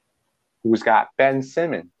 who's got Ben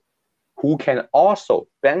Simmons, who can also,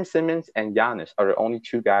 Ben Simmons and Giannis are the only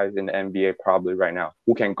 2 guys in the NBA probably right now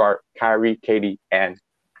who can guard Kyrie, KD, and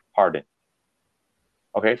Harden.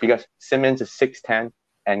 Okay, because Simmons is 6'10"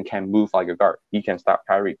 and can move like a guard. He can stop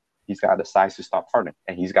Kyrie. He's got the size to stop Harden,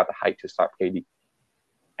 and he's got the height to stop KD.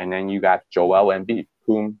 And then you got Joel Embiid,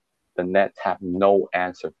 whom the Nets have no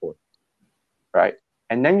answer for, right?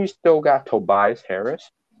 And then you still got Tobias Harris,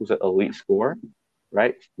 who's an elite scorer,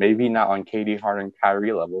 right? Maybe not on KD, Harden,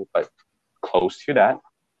 Kyrie level, but close to that,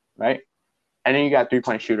 right? And then you got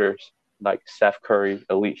 3-point shooters like Seth Curry,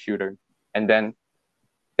 elite shooter. And then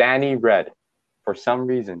Danny Red, for some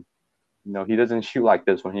reason, he doesn't shoot like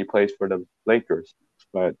this when he plays for the Lakers,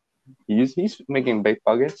 but he's making big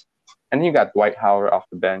buckets. And then you got Dwight Howard off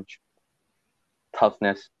the bench.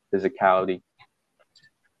 Toughness, physicality.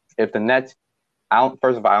 If the Nets,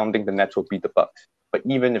 first of all, I don't think the Nets will beat the Bucks. But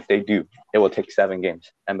even if they do, it will take 7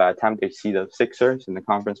 games. And by the time they see the Sixers in the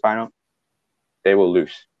conference final, they will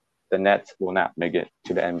lose. The Nets will not make it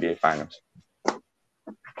to the NBA Finals.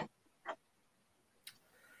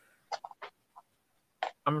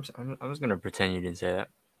 I'm just gonna pretend you didn't say that.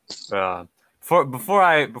 For before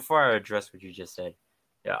I address what you just said,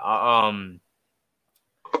 yeah.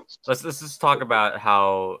 Let's just talk about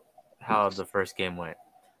how the first game went.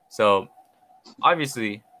 So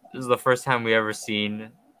obviously, this is the first time we ever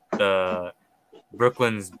seen the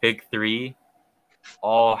Brooklyn's big three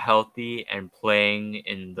all healthy and playing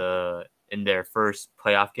in their first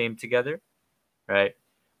playoff game together, right?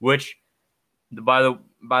 Which by the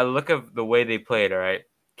look of the way they played, all right,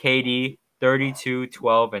 KD 32,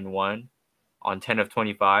 12, and 1 on 10 of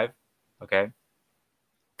 25. Okay.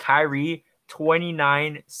 Kyrie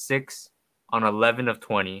 29, 6 on 11 of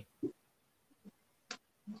 20.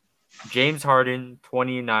 James Harden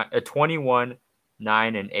 21,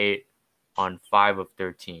 9, and 8 on 5 of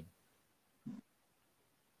 13.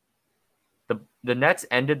 The Nets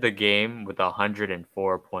ended the game with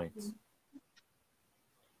 104 points.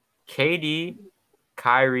 KD,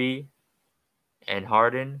 Kyrie, and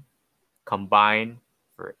Harden combined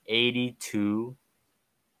for 82.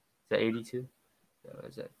 Is that 82?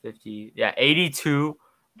 Is that 50? Yeah, 82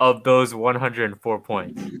 of those 104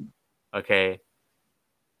 points. Okay.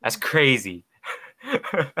 That's crazy. You know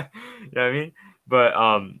what I mean? But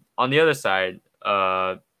on the other side,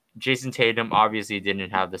 Jason Tatum obviously didn't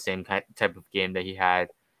have the same type of game that he had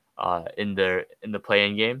in the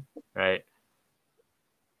play-in game, right?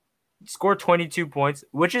 Scored 22 points,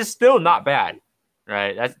 which is still not bad,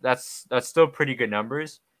 right? That's still pretty good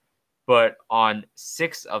numbers. But on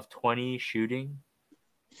 6 of 20 shooting,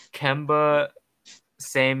 Kemba,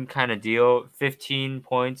 same kind of deal, 15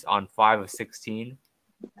 points on 5 of 16,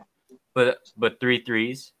 but 3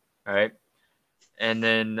 threes, right? And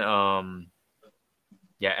then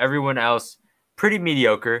everyone else pretty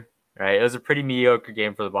mediocre, right? It was a pretty mediocre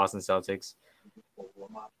game for the Boston Celtics.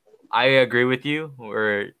 I agree with you.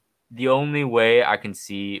 Where the only way I can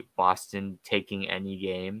see Boston taking any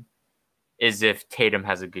game is if Tatum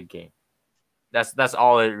has a good game. That's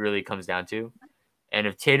all it really comes down to. And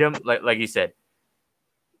if Tatum, like you said,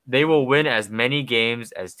 they will win as many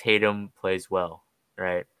games as Tatum plays well,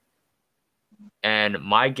 right? And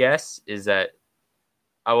my guess is that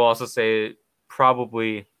I will also say he'll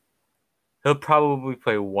probably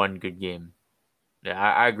play one good game. Yeah,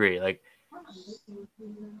 I agree. Like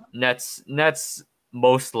Nets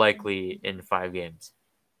most likely in 5 games.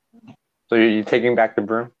 So you're taking back the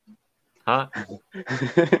broom? Huh?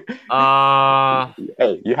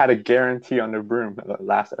 Hey, you had a guarantee on the broom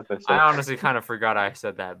last episode. I honestly kind of forgot I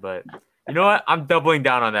said that, but you know what? I'm doubling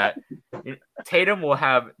down on that. Tatum will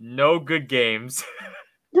have no good games.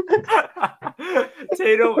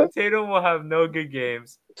 Tatum will have no good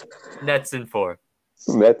games. Nets in 4.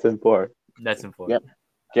 Nets in 4. Nets in 4. Yep.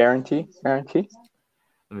 Guarantee. Let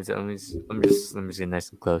me just get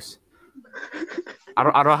nice and close.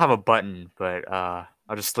 I don't have a button, but I'll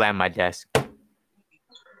just slam my desk.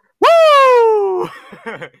 Woo!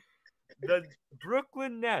 The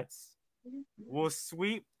Brooklyn Nets will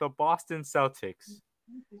sweep the Boston Celtics.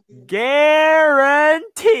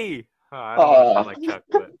 Guarantee. I don't want to sound like Chuck,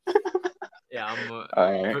 but yeah, I'm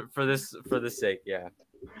right. for this sake, yeah.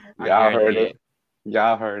 Y'all heard it.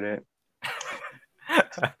 Y'all heard it.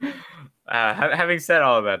 Having said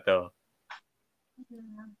all of that, though,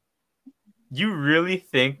 you really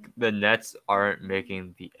think the Nets aren't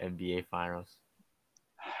making the NBA Finals?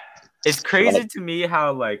 It's crazy to me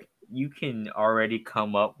how like you can already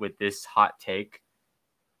come up with this hot take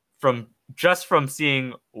from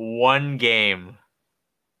seeing one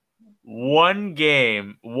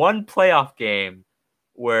playoff game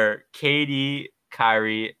where KD,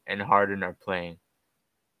 Kyrie, and Harden are playing.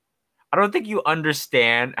 I don't think you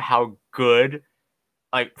understand how good,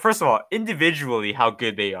 like, first of all, individually how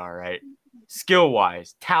good they are, right?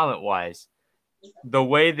 Skill-wise, talent-wise, the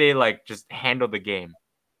way they like just handle the game.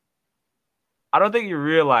 I don't think you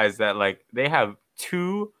realize that like they have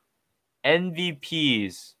 2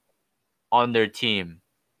 MVPs on their team.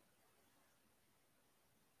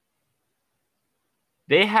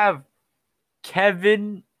 They have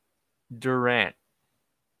Kevin Durant.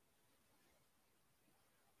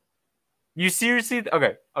 You seriously?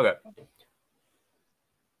 Okay.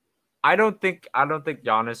 I don't think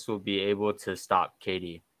Giannis will be able to stop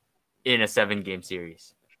KD in a 7-game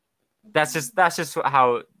series. That's just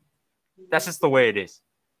the way it is.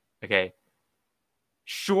 Okay.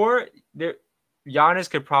 Sure, Giannis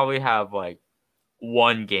could probably have like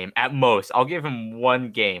 1 game at most. I'll give him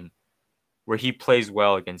 1 game where he plays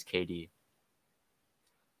well against KD.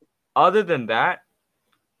 Other than that,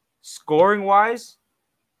 scoring wise,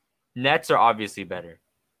 Nets are obviously better,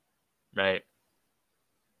 right?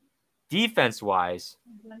 Defense wise,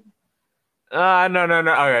 No.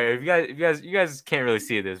 All right, if you guys can't really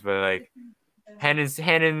see this, but like, Hannon's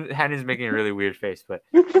making a really weird face, but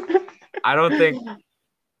I don't think.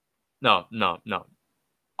 No.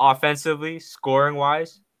 Offensively, scoring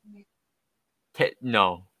wise,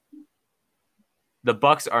 no. The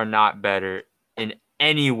Bucks are not better in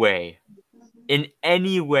any way,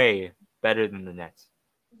 better than the Nets.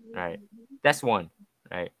 Right, that's one.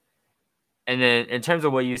 Right, and then in terms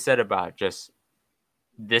of what you said about just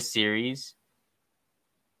this series,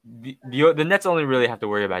 the Nets only really have to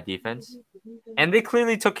worry about defense, and they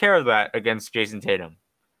clearly took care of that against Jason Tatum.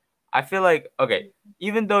 I feel like, okay,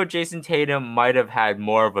 even though Jason Tatum might have had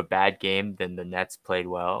more of a bad game than the Nets played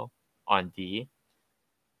well on D,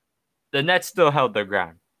 the Nets still held their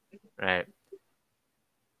ground, right?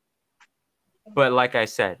 But like I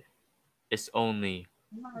said, it's only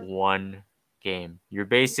one game. You're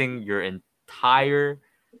basing your entire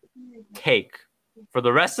take for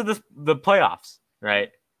the rest of the playoffs,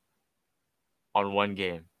 right, on one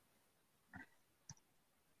game.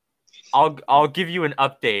 I'll give you an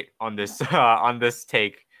update on this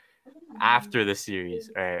take after the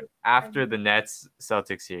series, right? After the Nets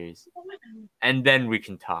Celtics series, and then we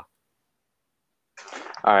can talk.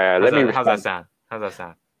 All right, How's that sound? How's that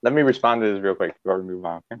sound? Let me respond to this real quick before we move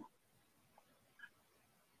on. Okay?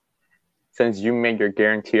 Since you made your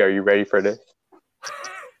guarantee, are you ready for this?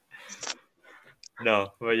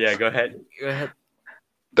 No, but yeah, go ahead.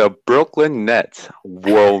 The Brooklyn Nets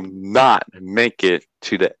will not make it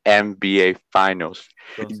to the NBA Finals.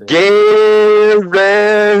 Guaranteed.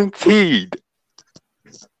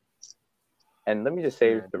 And let me just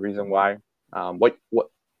say the reason why. What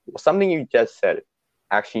something you just said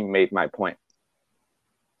actually made my point.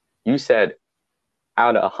 You said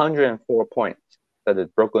out of 104 points that the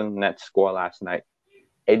Brooklyn Nets scored last night,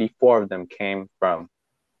 84 of them came from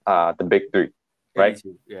the big three, right?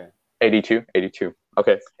 82, yeah. 82.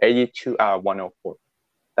 Okay, 82 out of 104.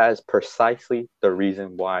 That is precisely the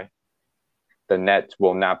reason why the Nets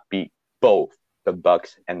will not beat both the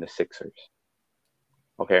Bucks and the Sixers.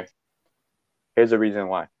 Okay, here's the reason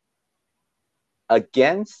why.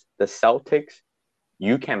 Against the Celtics,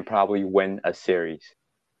 you can probably win a series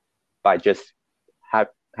by just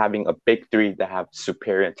having a big three that have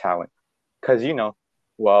superior talent. Because,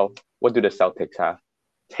 what do the Celtics have?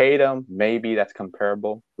 Tatum, maybe that's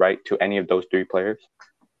comparable, right, to any of those three players.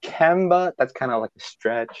 Kemba, that's kind of like a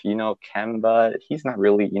stretch. Kemba, he's not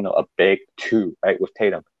really, a big two, right, with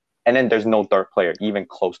Tatum. And then there's no third player even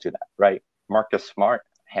close to that, right? Marcus Smart,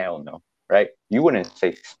 hell no, right? You wouldn't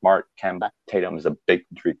say Smart, Kemba, Tatum is a big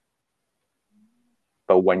three.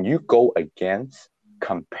 But when you go against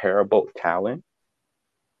comparable talent,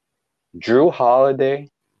 Drew Holiday,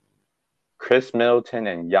 Chris Middleton,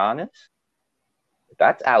 and Giannis,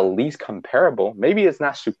 that's at least comparable. Maybe it's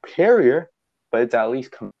not superior, but it's at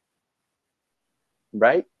least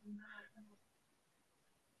right?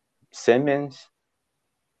 Simmons,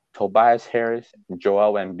 Tobias Harris,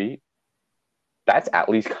 Joel Embiid, that's at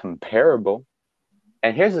least comparable.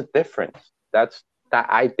 And here's the difference. That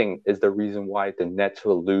I think is the reason why the Nets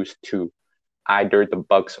will lose to either the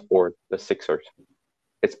Bucks or the Sixers.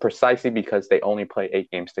 It's precisely because they only play 8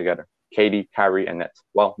 games together. KD, Kyrie, and Nets.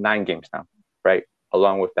 Well, 9 games now, right?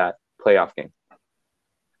 Along with that playoff game.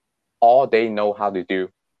 All they know how to do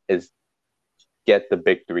is get the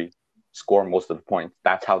big three, score most of the points.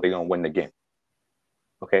 That's how they're going to win the game.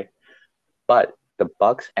 Okay? But the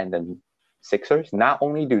Bucks and the Sixers, not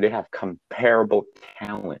only do they have comparable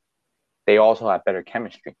talent, they also have better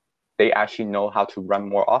chemistry. They actually know how to run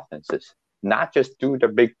more offenses, not just do the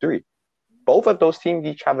big three. Both of those teams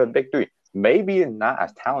each have a big three. Maybe not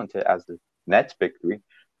as talented as the Nets' big three,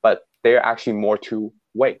 but they're actually more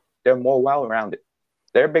two-way. They're more well-rounded.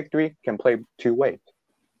 Their big three can play 2 ways,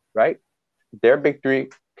 right? Their big three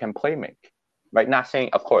can play make, right? Not saying,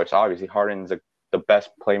 of course, obviously Harden's the best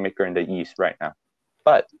playmaker in the East right now,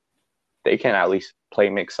 but they can at least play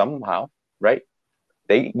make somehow, right?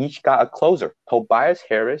 They each got a closer. Tobias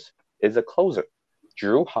Harris is a closer.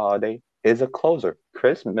 Drew Holiday is a closer.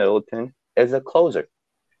 Chris Middleton is a closer.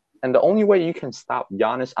 And the only way you can stop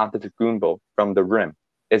Giannis Antetokounmpo from the rim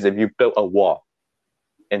is if you build a wall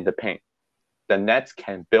in the paint. The Nets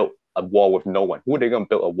can build a wall with no one. Who are they going to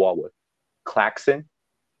build a wall with? Claxton?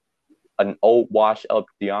 An old washed-up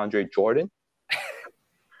DeAndre Jordan?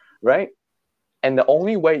 Right? And the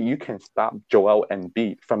only way you can stop Joel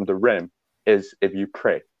Embiid from the rim is if you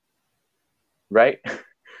pray. Right?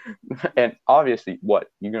 And obviously, what?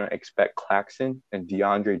 You're going to expect Claxton and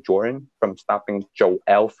DeAndre Jordan from stopping Joel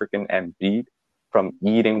freaking Embiid from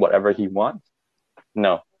eating whatever he wants?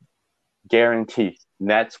 No. Guarantee.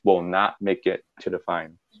 Nets will not make it to the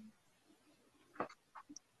finals.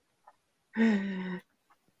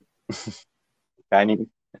 Any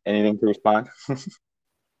anything to respond?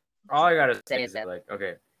 All I gotta say Say is is that, that- like,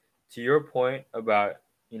 okay, to your point about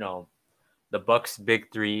the Bucks'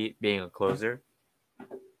 big three being a closer,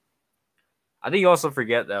 I think you also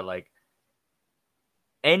forget that like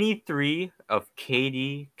any three of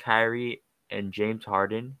KD, Kyrie, and James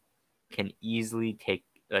Harden can easily take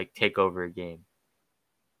over a game.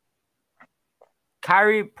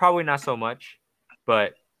 Kyrie probably not so much,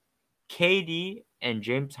 but KD and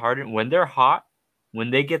James Harden, when they're hot,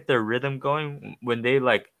 when they get their rhythm going, when they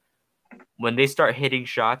start hitting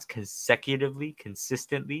shots consecutively,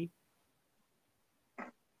 consistently,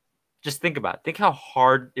 just think about it. Think how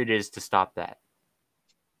hard it is to stop that.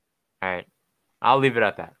 All right, I'll leave it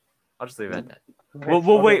at that. I'll just leave it at that.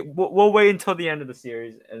 We'll wait. We'll wait until the end of the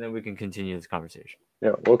series, and then we can continue this conversation.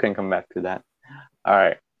 Yeah, we can come back to that. All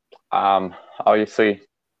right. Obviously,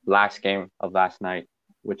 last game of last night,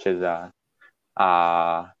 which is the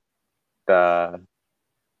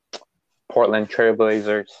Portland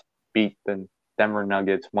Trailblazers beat the Denver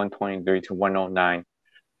Nuggets 123-109.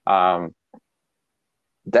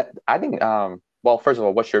 That I think. Well, first of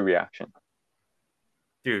all, what's your reaction?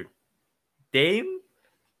 Dude, Dame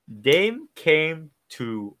came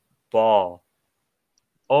to ball.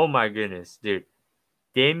 Oh my goodness, dude.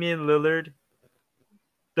 Damian Lillard,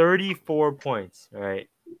 34 points, all right?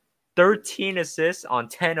 13 assists on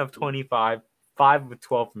 10 of 25, 5 of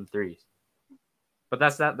 12 from threes. But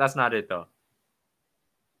that's not it though.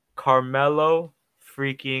 Carmelo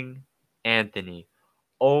freaking Anthony.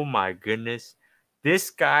 Oh my goodness. This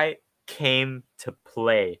guy came to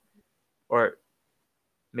play. Or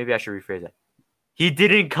maybe I should rephrase that. He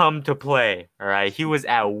didn't come to play, all right? He was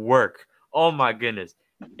at work. Oh my goodness.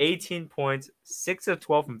 18 points, 6 of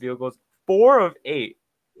 12 from field goals, 4 of 8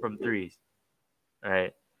 from threes. All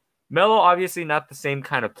right. Melo, obviously not the same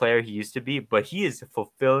kind of player he used to be, but he is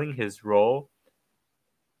fulfilling his role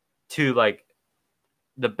to like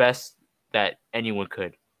the best that anyone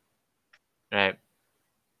could. All right.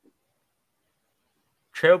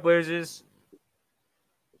 Trailblazers.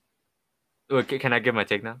 Look, can I give my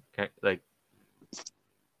take now? All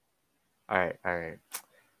right.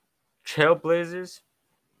 Trailblazers.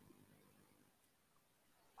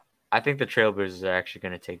 I think the Trailblazers are actually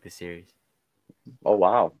going to take the series. Oh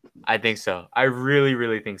wow! I think so. I really,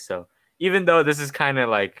 really think so. Even though this is kind of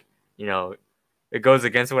like, it goes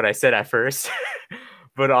against what I said at first,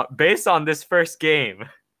 but based on this first game,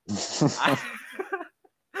 I,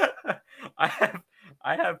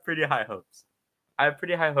 I have pretty high hopes. I have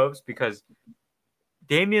pretty high hopes because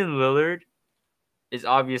Damian Lillard is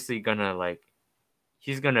obviously gonna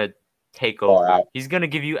he's gonna take over. He's gonna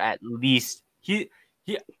give you at least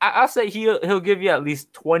I'll say he'll give you at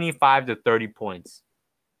least 25 to 30 points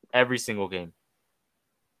every single game.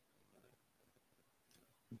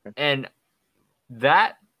 Okay. And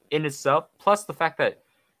that in itself, plus the fact that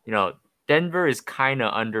Denver is kind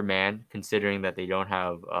of undermanned considering that they don't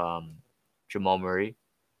have Jamal Murray,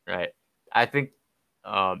 right? I think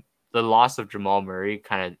the loss of Jamal Murray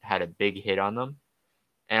kind of had a big hit on them.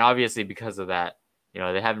 And obviously because of that,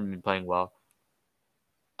 they haven't been playing well.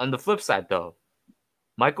 On the flip side, though,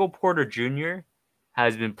 Michael Porter Jr.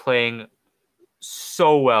 has been playing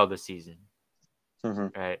so well this season,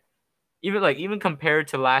 right? Even compared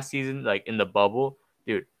to last season, like in the bubble,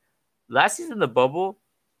 dude. Last season in the bubble,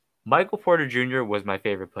 Michael Porter Jr. was my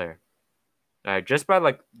favorite player. Just by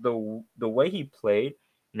like the way he played,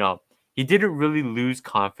 he didn't really lose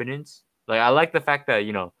confidence. Like I like the fact that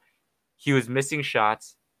he was missing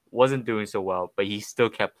shots, wasn't doing so well, but he still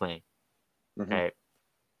kept playing. Right.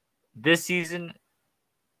 This season,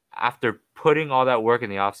 after putting all that work in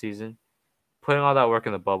the offseason, putting all that work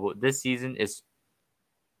in the bubble, this season is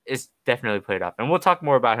definitely played off. And we'll talk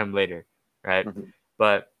more about him later, right?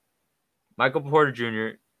 But Michael Porter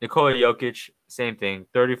Jr., Nikola Jokic, same thing,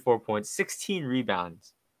 34 points, 16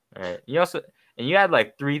 rebounds. All right. You had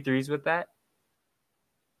like 3 threes with that.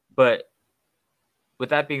 But with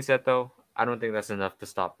that being said, though, I don't think that's enough to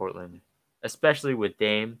stop Portland, especially with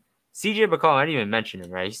Dame. CJ McCollum, I didn't even mention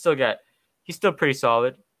him, right? He's still pretty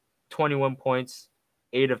solid. 21 points,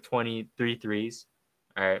 8 of 20, 3 threes.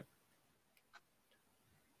 All right.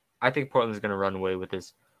 I think Portland's going to run away with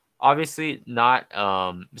this. Obviously, it's not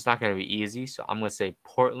going to be easy, so I'm going to say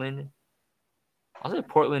Portland. I'll say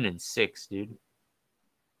Portland in 6, dude.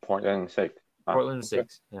 Portland in 6. Portland in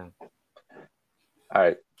 6, yeah. All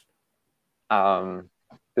right.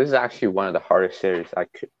 This is actually one of the hardest series.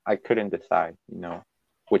 I couldn't decide,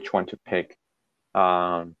 which one to pick.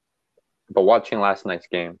 But watching last night's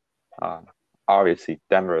game, obviously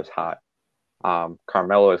Denver is hot.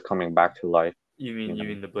 Carmelo is coming back to life. You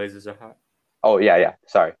mean the Blazers are hot? Oh yeah.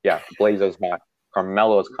 Sorry, yeah. Blazers hot.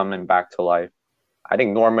 Carmelo is coming back to life. I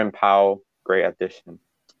think Norman Powell, great addition.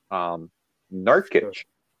 Nurkic, Sure.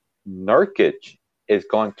 Nurkic is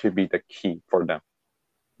going to be the key for them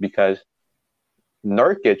because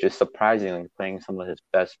Nurkic is surprisingly playing some of his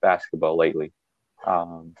best basketball lately.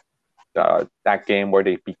 Um, that game where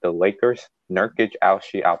they beat the Lakers, Nurkic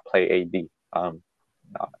actually outplayed AD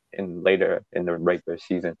in later in the regular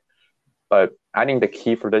season. But I think the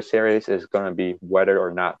key for this series is going to be whether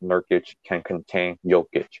or not Nurkic can contain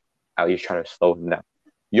Jokic, at least try to slow him down.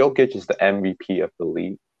 Jokic is the MVP of the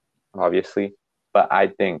league, obviously, but I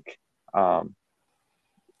think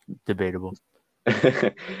Debatable.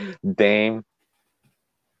 Dame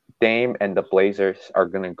and the Blazers are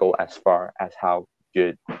going to go as far as how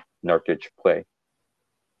good Nurkic play.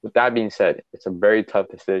 With that being said, it's a very tough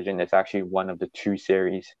decision. It's actually one of the two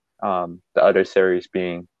series, the other series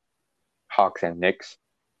being Hawks and Knicks,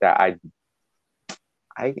 that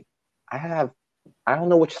I don't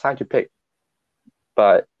know which side to pick.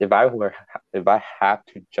 But if I have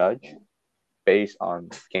to judge based on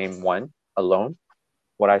game one alone,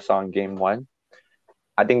 what I saw in game one,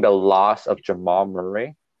 I think the loss of Jamal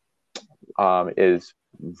Murray is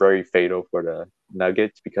very fatal for the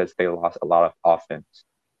Nuggets because they lost a lot of offense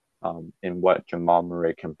in what Jamal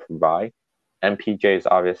Murray can provide. MPJ is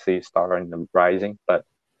obviously starting to rising, but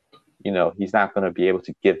he's not going to be able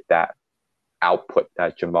to give that output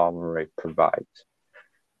that Jamal Murray provides.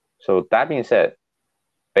 So that being said,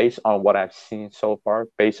 based on what I've seen so far,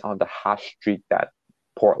 based on the hot streak that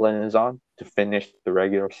Portland is on to finish the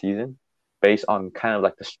regular season, based on kind of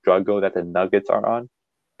like the struggle that the Nuggets are on,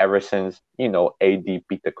 ever since, AD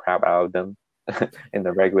beat the crap out of them in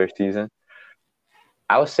the regular season,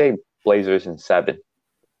 I would say Blazers in 7.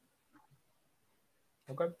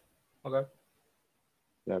 Okay.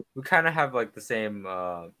 Yeah. We kind of have like the same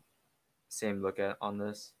look on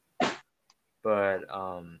this, but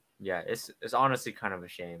yeah, it's honestly kind of a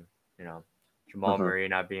shame, Jamal Murray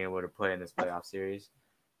not being able to play in this playoff series,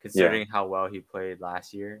 considering how well he played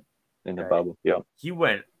last year in the bubble. Yeah, he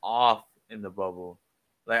went off in the bubble.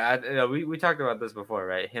 Like we talked about this before,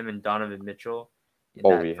 right? Him and Donovan Mitchell in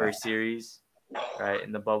that first series, right,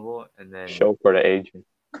 in the bubble, and then show for the age.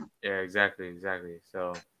 Yeah, exactly.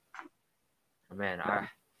 So, man,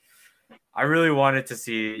 I really wanted to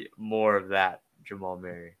see more of that Jamal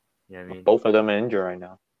Murray. You know what I mean? Both of them are injured right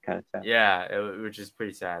now. Kind of sad. Yeah, which is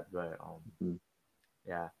pretty sad, but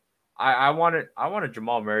yeah, I wanted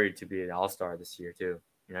Jamal Murray to be an All-Star this year too.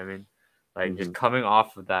 You know what I mean? Like just coming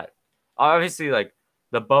off of that, obviously, like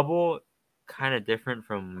the bubble, kind of different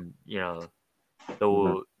from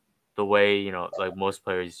the way like most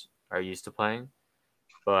players are used to playing,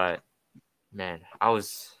 but man, I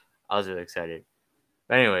was really excited.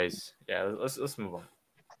 But anyways, yeah, let's move on.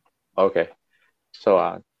 Okay,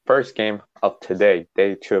 so first game of today,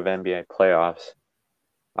 day 2 of NBA playoffs.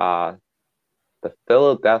 The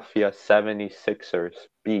Philadelphia 76ers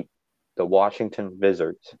beat the Washington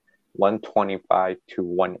Wizards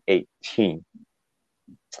 125-118.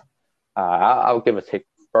 I'll give a take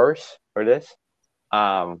first for this.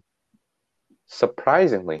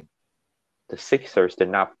 Surprisingly, the Sixers did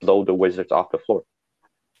not blow the Wizards off the floor.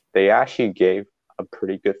 They actually gave a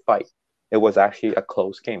pretty good fight. It was actually a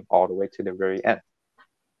close game all the way to the very end.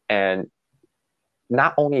 And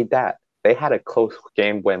not only that, they had a close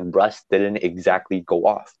game when Russ didn't exactly go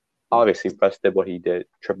off. Obviously, Russ did what he did,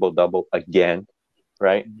 triple-double again,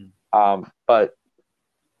 right? But,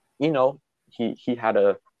 he had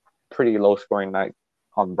a pretty low-scoring night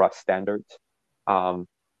on Russ standards.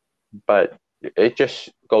 But it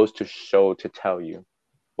just goes to tell you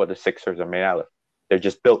what the Sixers are made out of. They're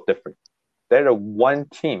just built different. They're the one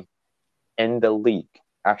team in the league,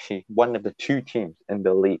 actually one of the two teams in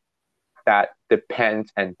the league that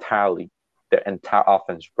depends entirely, their entire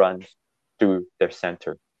offense runs through their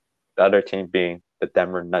center. The other team being the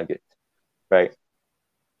Denver Nuggets, right?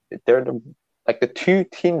 They're the two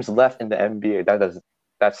teams left in the NBA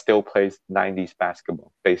that still plays 90s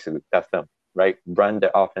basketball. Basically, that's them, right? Run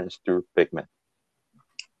their offense through big men.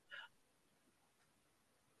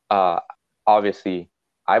 Obviously,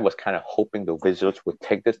 I was kind of hoping the Wizards would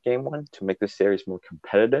take this game one to make the series more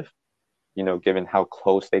competitive, given how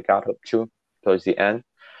close they got up to towards the end.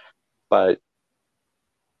 But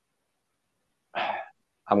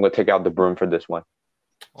I'm going to take out the broom for this one.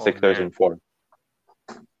 Sixers in 4.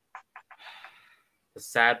 The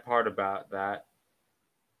sad part about that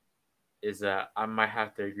is that I might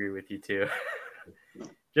have to agree with you too.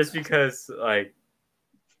 Just because, like,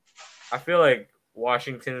 I feel like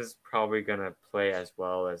Washington's probably going to play as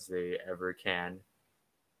well as they ever can.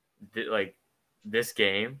 Like, this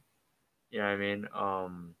game. You know what I mean?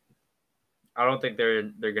 I don't think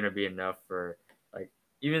they're gonna be enough for like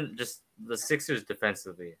even just the Sixers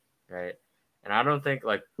defensively, right? And I don't think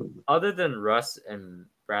like other than Russ and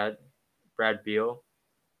Brad Beal,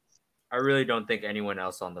 I really don't think anyone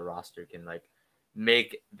else on the roster can like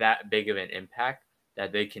make that big of an impact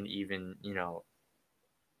that they can even,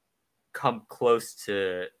 come close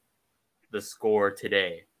to the score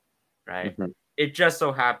today, right? Mhm. It just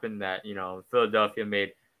so happened that, Philadelphia made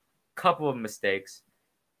a couple of mistakes,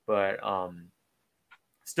 but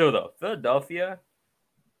still though, Philadelphia,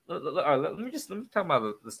 let me talk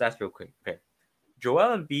about the stats real quick. Okay.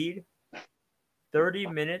 Joel Embiid, 30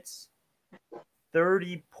 minutes,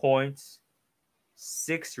 30 points,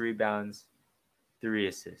 6 rebounds, 3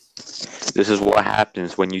 assists. This is what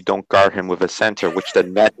happens when you don't guard him with a center, which the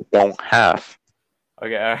Nets don't have.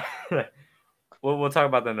 Okay, we'll talk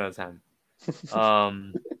about that another time.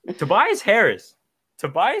 Tobias Harris,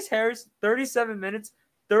 37 minutes,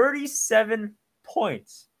 37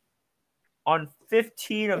 points on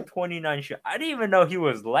 15 of 29 shots. I didn't even know he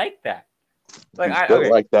was like that. Like He's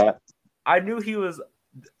built like that. I knew he was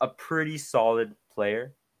a pretty solid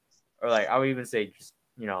player, or like I would even say just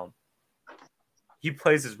he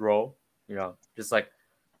plays his role. Just like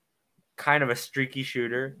kind of a streaky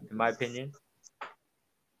shooter in my opinion.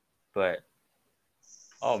 But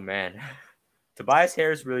oh man, Tobias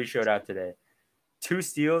Harris really showed out today. 2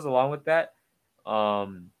 steals along with that.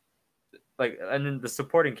 And then the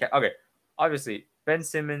supporting okay, obviously Ben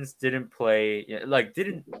Simmons didn't play,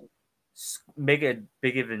 didn't make a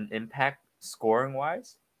big of an impact scoring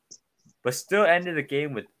wise, but still ended the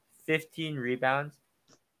game with 15 rebounds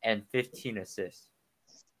and 15 assists.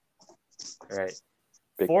 All right,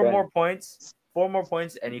 Big four Ben. more points,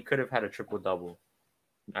 and he could have had a triple double.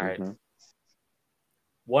 All right,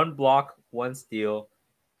 1 block, 1 steal.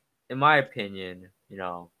 In my opinion,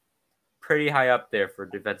 pretty high up there for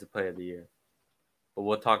defensive player of the year. But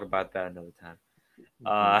we'll talk about that another time.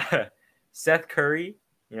 Seth Curry,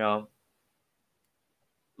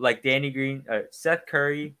 like Danny Green, Seth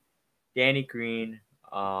Curry, Danny Green,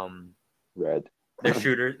 Red. they're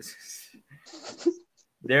shooters.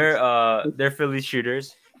 They're Philly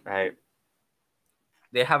shooters, right?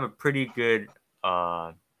 They have a pretty good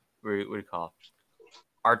what do you call it?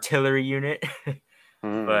 Artillery unit.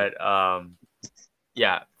 But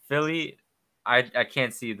yeah, Philly, I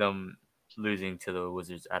can't see them losing to the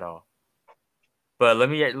Wizards at all. But let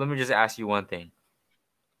me just ask you one thing.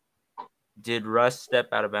 Did Russ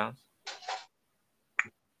step out of bounds?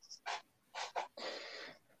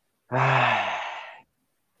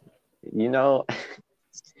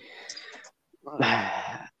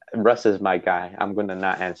 Russ is my guy. I'm gonna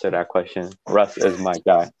not answer that question. Russ is my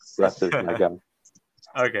guy. Russ is my guy.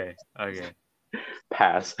 Okay.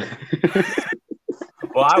 Pass.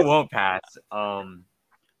 Well, I won't pass.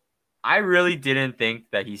 I really didn't think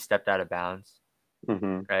that he stepped out of bounds.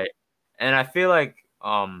 Right? And I feel like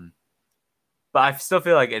but I still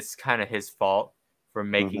feel like it's kind of his fault for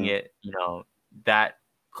making it, that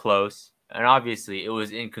close. And obviously it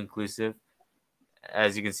was inconclusive.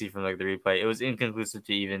 As you can see from like the replay, it was inconclusive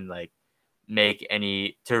to even like make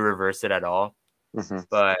any to reverse it at all.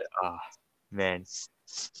 But man,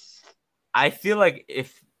 I feel like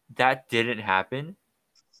if that didn't happen,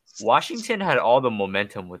 Washington had all the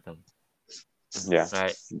momentum with them. Yeah,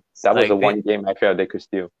 right. That was one game I felt they could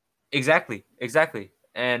steal. Exactly.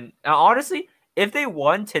 And honestly, if they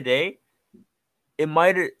won today, it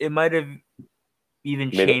might have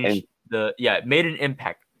even changed made an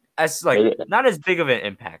impact. As like not as big of an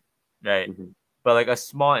impact, right? But like a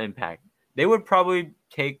small impact. They would probably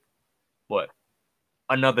take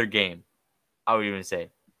another game, I would even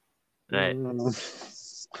say. Right.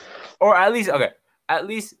 Or at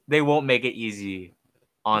least they won't make it easy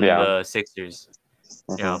on the Sixers.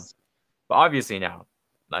 But obviously now,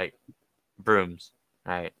 like brooms,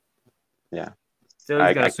 right? Yeah. Still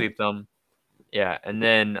he's gonna sweep them. Yeah, and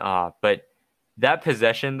then but that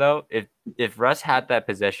possession though, if Russ had that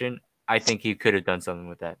possession, I think he could have done something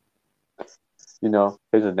with that.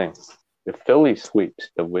 Here's the thing. If Philly sweeps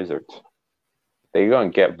the Wizards, they're gonna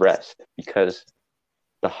get rest because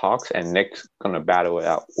the Hawks and Knicks gonna battle it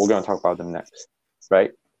out. We're gonna talk about them next,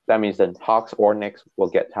 right? That means the Hawks or Knicks will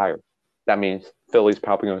get tired. That means Philly's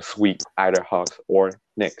probably gonna sweep either Hawks or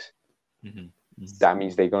Knicks. That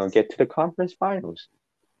means they're gonna get to the conference finals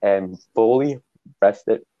and fully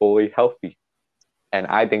rested, fully healthy. And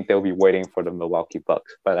I think they'll be waiting for the Milwaukee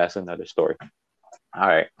Bucks, but that's another story. All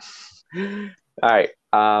right.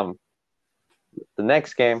 The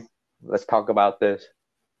next game, let's talk about this.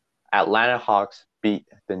 Atlanta Hawks beat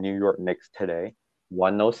the New York Knicks today.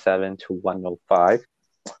 107 to 105.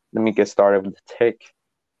 Let me get started with the take.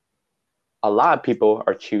 A lot of people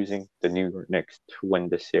are choosing the New York Knicks to win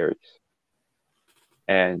this series.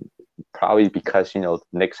 And probably because, the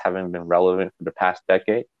Knicks haven't been relevant for the past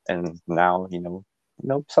decade. And now,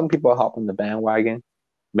 some people hop on the bandwagon.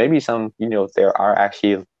 Maybe some, there are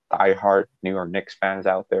actually diehard New York Knicks fans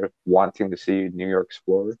out there wanting to see New York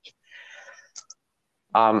splurge.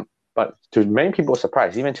 But to many people's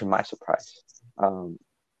surprise, even to my surprise,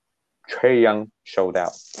 Trae Young showed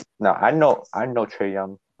out. Now I know Trae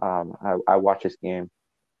Young. I watch his game.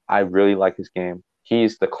 I really like his game.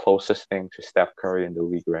 He's the closest thing to Steph Curry in the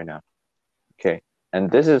league right now. Okay,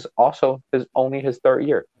 and this is also only his third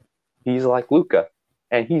year. He's like Luka,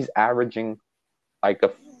 and he's averaging like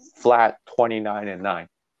a flat 29 and 9.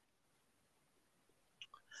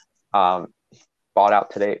 Balled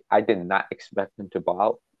out today. I did not expect him to ball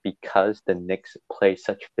out because the Knicks play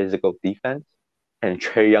such physical defense, and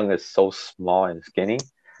Trae Young is so small and skinny.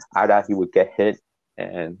 I thought he would get hit,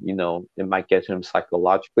 and it might get him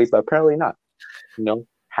psychologically, but apparently not.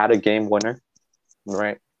 Had a game winner,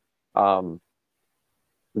 right?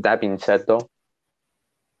 That being said, though,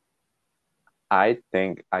 I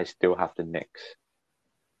think I still have the Knicks.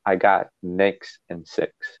 I got Knicks in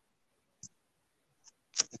 6.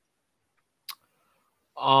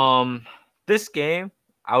 This game,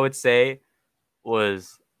 I would say,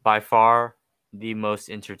 was by far the most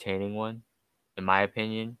entertaining one, in my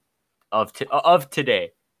opinion, of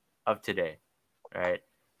today, right?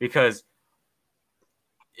 Because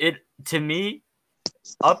to me,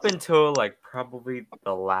 up until like probably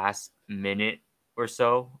the last minute or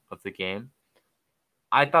so of the game,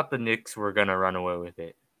 I thought the Knicks were gonna run away with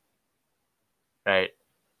it, right?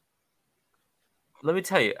 Let me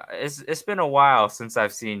tell you, it's been a while since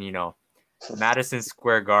I've seen Madison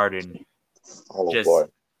Square Garden. Oh just boy.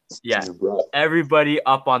 Yeah, everybody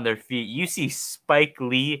up on their feet. You see Spike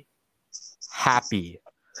Lee happy.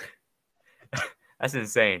 That's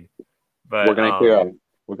insane. But we're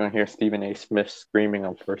gonna hear Stephen A. Smith screaming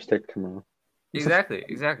on First Take tomorrow.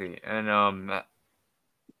 Exactly. And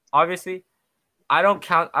obviously, I don't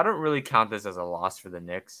really count this as a loss for the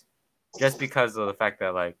Knicks, just because of the fact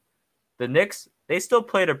that like the Knicks, they still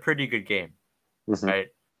played a pretty good game, right?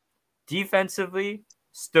 Defensively,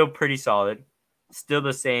 still pretty solid. Still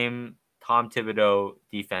the same Tom Thibodeau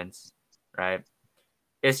defense, right?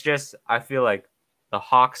 It's just I feel like the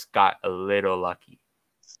Hawks got a little lucky.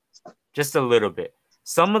 Just a little bit.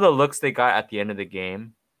 Some of the looks they got at the end of the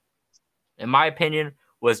game, in my opinion,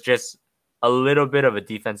 was just a little bit of a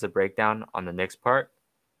defensive breakdown on the Knicks' part,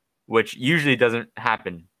 which usually doesn't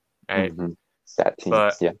happen, right? Mm-hmm. That team,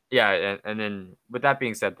 but yeah, and then with that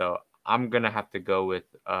being said, though, I'm gonna have to go with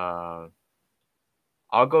I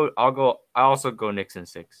also go Knicks in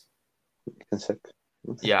 6. In 6.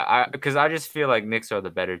 Yeah, because I just feel like Knicks are the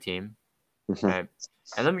better team, right?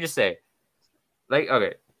 And let me just say,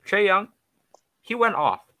 okay, Trae Young, he went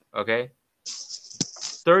off, okay?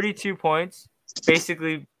 32 points,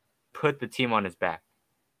 basically put the team on his back.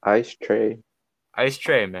 Ice Trae,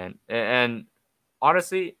 man. And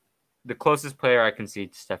honestly, the closest player I can see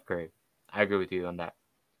to Steph Curry. I agree with you on that.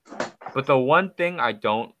 But the one thing I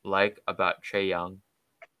don't like about Trae Young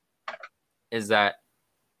is that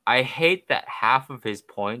I hate that half of his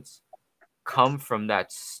points come from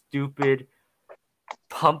that stupid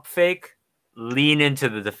pump fake lean into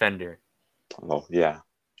the defender. Oh, yeah.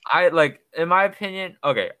 In my opinion,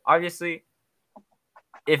 okay, obviously,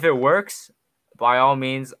 if it works, by all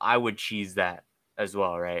means, I would cheese that as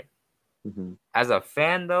well, right? Mm-hmm. As a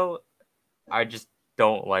fan, though, I just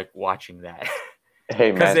don't like watching that.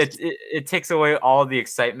 Hey, man. Because it takes away all the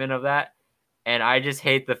excitement of that. And I just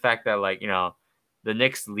hate the fact that, the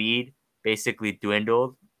Knicks lead basically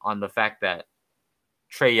dwindled on the fact that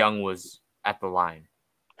Trae Young was at the line.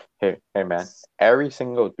 Hey, man. Every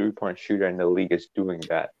single 3-point shooter in the league is doing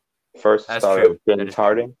that. First That's started true. with James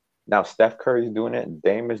Harden. Now Steph Curry's doing it.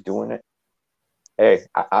 Dame is doing it. Hey,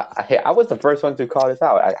 I was the first one to call this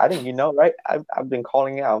out. I didn't, right? I've been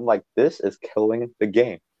calling it out. I'm like, this is killing the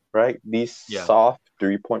game, right? These soft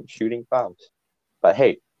 3-point shooting fouls. But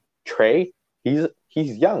hey, Trae, he's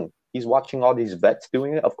young. He's watching all these vets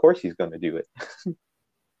doing it. Of course, he's gonna do it,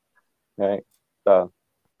 right? So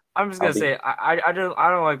I'm just gonna say I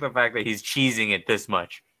don't like the fact that he's cheesing it this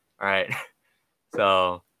much. All right,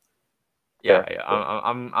 so yeah.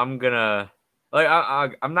 I'm gonna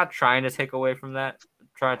I'm not trying to take away from that. I'm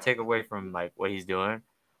trying to take away from what he's doing,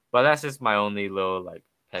 but that's just my only little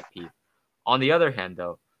pet peeve. On the other hand,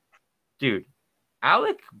 though, dude,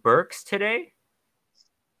 Alec Burks today.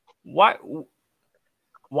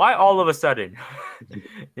 Why all of a sudden?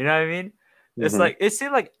 You know what I mean? It's Mhm. like it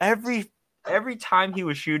seemed like every time he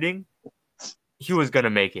was shooting, he was gonna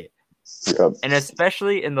make it. Yep. And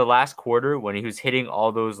especially in the last quarter when he was hitting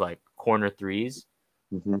all those like corner threes,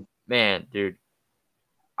 Mhm. man, dude,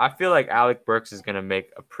 I feel like Alec Burks is gonna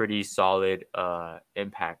make a pretty solid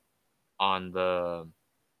impact on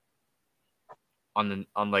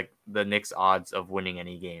on like the Knicks' odds of winning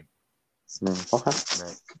any game. Okay.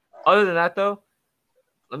 Right. Other than that, though,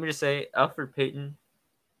 let me just say, Elfrid Payton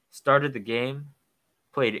started the game,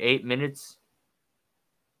 played 8 minutes,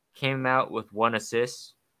 came out with 1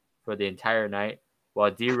 assist for the entire night,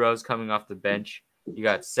 while D Rose coming off the bench, he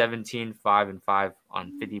got 17, 5, and 5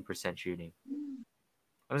 on 50% shooting.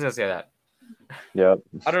 I'm just gonna say that. Yep.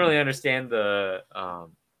 I don't really understand the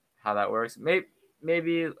how that works.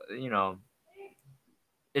 Maybe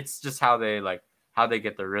it's just how they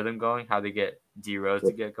get the rhythm going, how they get D Rose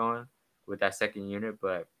to get going with that second unit,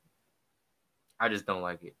 but I just don't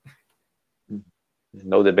like it.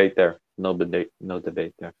 No debate there. No debate. No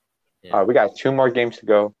debate there. Yeah. All right, we got 2 more games to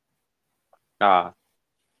go. I'm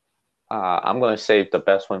gonna save the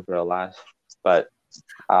best one for the last, but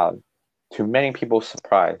to many people's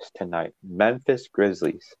surprise tonight, Memphis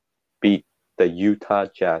Grizzlies beat the Utah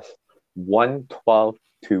Jazz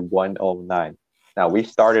 112-109. Now we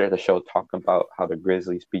started the show talking about how the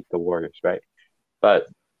Grizzlies beat the Warriors, right? But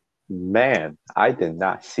man, I did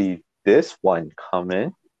not see this one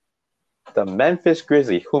coming. The Memphis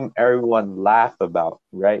Grizzlies, whom everyone laughed about,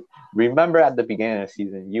 right? Remember at the beginning of the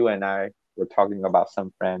season, you and I were talking about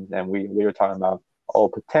some friends, and we were talking about, oh,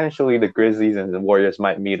 potentially the Grizzlies and the Warriors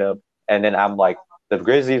might meet up. And then I'm like, the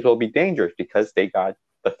Grizzlies will be dangerous because they got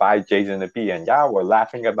the 5 J's and the B. And y'all were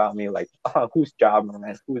laughing about me like, oh, who's Ja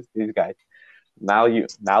Morant? Who's these guys? Now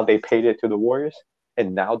they paid it to the Warriors,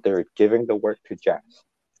 and now they're giving the work to Jazz.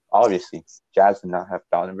 Obviously, Jazz did not have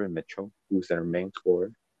Donovan Mitchell, who's their main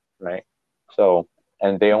scorer, right? So,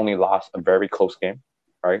 and they only lost a very close game,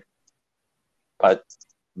 right? But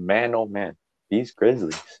man, oh man, these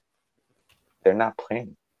Grizzlies, they're not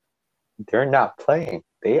playing. They're not playing.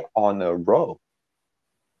 They on a roll.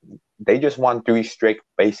 They just won 3 straight,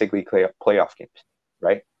 basically playoff games,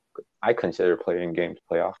 right? I consider playing games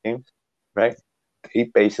playoff games, right?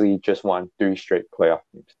 They basically just won 3 straight playoff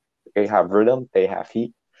games. They have rhythm. They have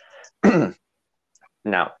heat.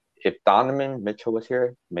 Now, if Donovan Mitchell was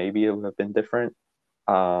here, maybe it would have been different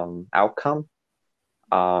outcome.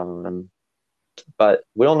 But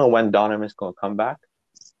we don't know when Donovan's going to come back.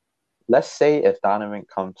 Let's say if Donovan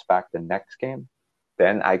comes back the next game,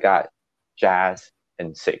 then I got Jazz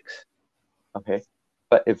in 6. Okay.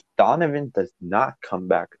 But if Donovan does not come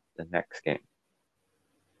back the next game,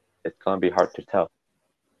 it's going to be hard to tell.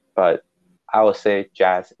 But I will say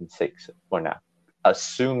Jazz in 6 for now,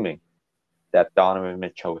 assuming that Donovan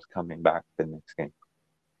Mitchell is coming back the next game.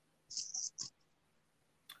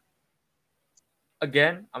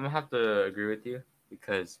 Again, I'm gonna have to agree with you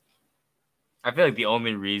because I feel like the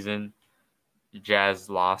only reason Jazz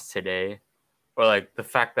lost today, or like the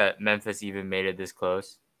fact that Memphis even made it this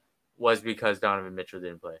close, was because Donovan Mitchell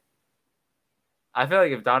didn't play. I feel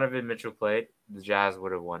like if Donovan Mitchell played, the Jazz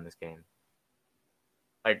would have won this game.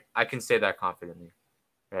 Like, I can say that confidently,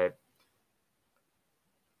 right?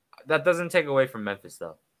 That doesn't take away from Memphis,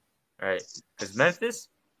 though, right? Because Memphis,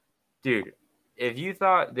 dude, if you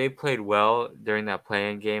thought they played well during that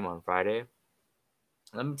play-in game on Friday,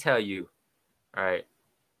 let me tell you, all right,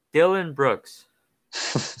 Dylan Brooks.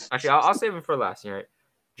 Actually, I'll save him for last, right?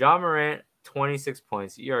 Ja Morant, 26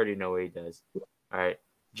 points. You already know what he does. All right.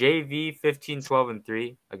 JV, 15, 12, and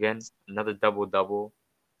 3. Again, another double-double.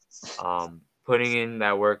 Putting in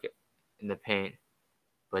that work in the paint.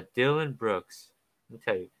 But Dylan Brooks, let me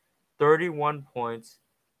tell you, 31 points,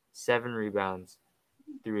 7 rebounds,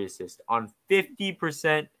 3 assists on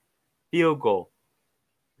 50% field goal.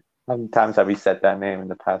 How many times have we said that name in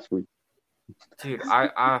the past week? Dude,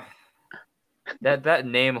 I that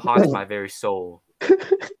name haunts my very soul.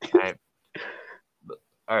 Right?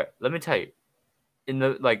 All right, let me tell you. In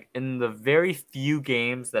the very few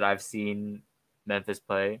games that I've seen Memphis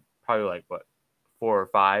play, probably like what, 4 or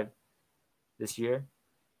 5 this year.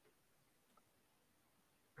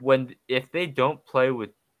 If they don't play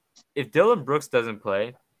with, if Dylan Brooks doesn't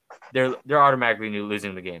play, they're automatically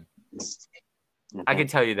losing the game. Mm-hmm. I can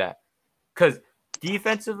tell you that, because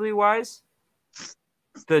defensively wise,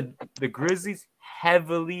 the Grizzlies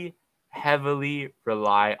heavily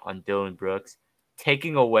rely on Dylan Brooks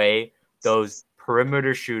taking away those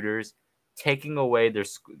perimeter shooters, taking away their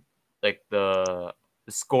the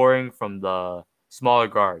scoring from the smaller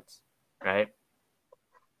guards, right?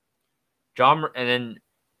 And then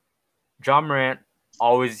Ja Morant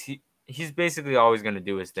he's basically always going to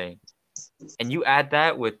do his thing. and you add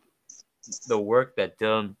that with the work that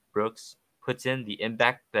Dylan Brooks puts in, the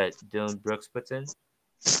impact that Dylan Brooks puts in,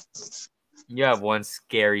 you have one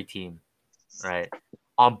scary team, right?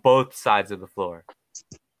 On both sides of the floor,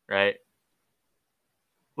 right?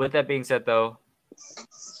 With that being said, though,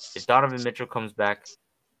 if Donovan Mitchell comes back,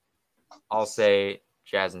 I'll say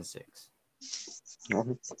Jazz in 6.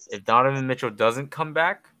 If Donovan Mitchell doesn't come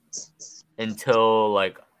back until,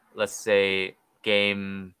 like, let's say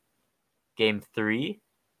game 3.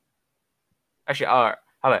 Actually, how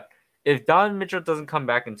about if Donovan Mitchell doesn't come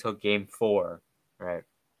back until game 4, right?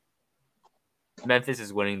 Memphis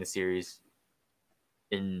is winning the series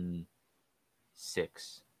in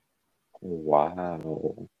 6.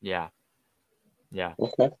 Wow. Yeah.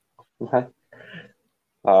 Okay.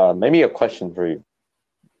 Maybe a question for you.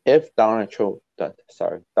 If Donovan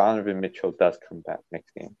Mitchell does come back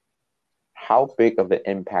next game, how big of an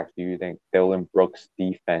impact do you think Dylan Brooks'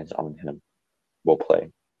 defense on him will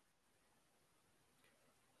play?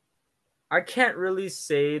 I can't really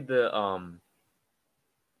say the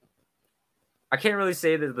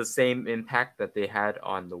same impact that they had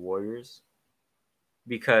on the Warriors,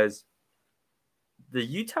 because the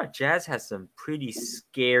Utah Jazz has some pretty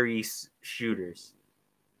scary shooters.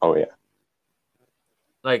 Oh yeah.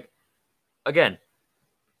 Like, again,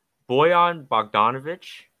 Bojan Bogdanovic,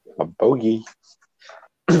 A bogey.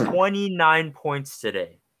 29 points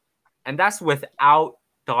today. And that's without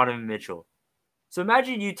Donovan Mitchell. So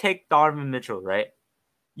imagine you take Donovan Mitchell, right?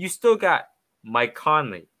 You still got Mike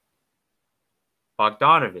Conley,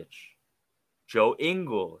 Bogdanovic, Joe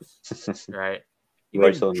Ingles, right?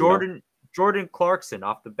 Even Jordan Clarkson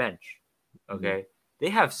off the bench. Okay. Mm-hmm. They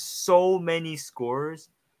have so many scorers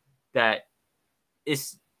that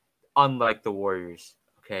is unlike the Warriors.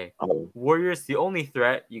 Okay. Warriors, the only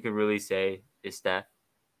threat you can really say is Steph.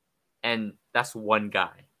 And that's one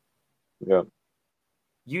guy. Yeah.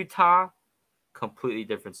 Utah, completely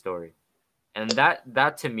different story. And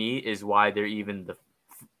that to me is why they're in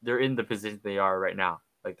the position they are right now,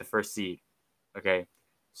 like the first seed. Okay.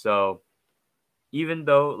 So even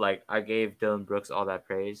though, like, I gave Dylan Brooks all that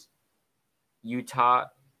praise, Utah,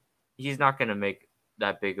 he's not going to make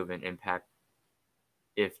that big of an impact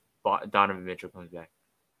if Donovan Mitchell comes back.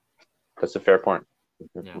 That's a fair point.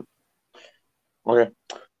 Yeah. Okay,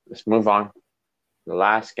 let's move on. The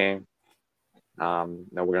last game that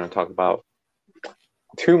we're going to talk about,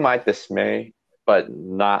 to my dismay, but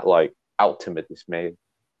not like ultimate dismay,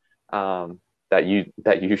 that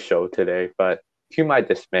you showed today. But to my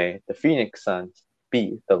dismay, the Phoenix Suns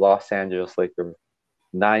beat the Los Angeles Lakers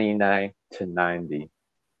 99-90.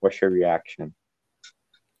 What's your reaction?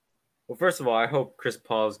 Well, first of all, I hope Chris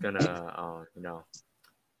Paul is gonna,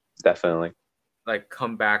 definitely, like,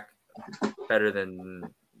 come back better than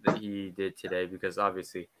he did today, because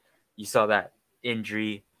obviously you saw that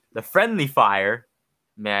injury, the friendly fire,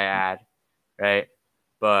 may I add, right?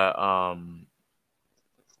 But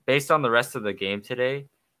based on the rest of the game today,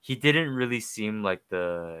 he didn't really seem like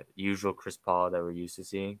the usual Chris Paul that we're used to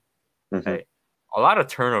seeing. Mm-hmm. Right? A lot of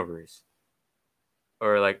turnovers,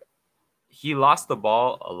 or like he lost the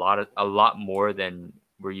ball a lot more than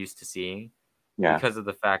we're used to seeing. Yeah. Because of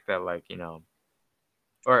the fact that, like,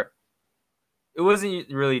 or it wasn't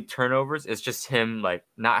really turnovers. It's just him, like,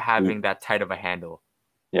 not having that tight of a handle.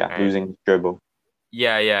 Yeah, right? Losing dribble.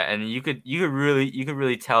 Yeah, and you could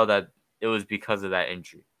really tell that it was because of that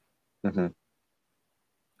injury. Mm-hmm.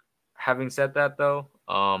 Having said that, though,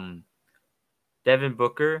 Devin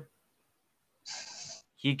Booker,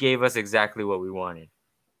 he gave us exactly what we wanted,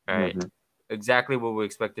 right? Mm-hmm. Exactly what we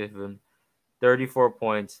expected of him. 34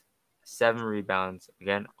 points, 7 rebounds,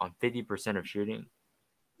 again, on 50% of shooting.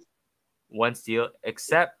 1 steal,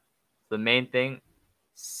 except the main thing,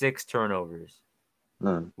 6 turnovers,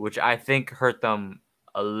 which I think hurt them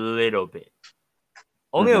a little bit.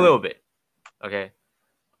 Only a little bit, okay?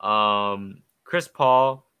 Chris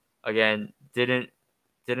Paul, again, didn't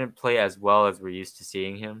play as well as we're used to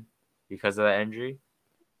seeing him because of that injury.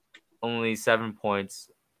 Only 7 points,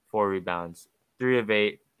 4 rebounds, 3 of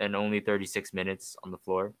 8, and only 36 minutes on the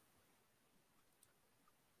floor.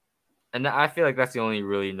 And I feel like that's the only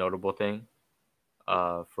really notable thing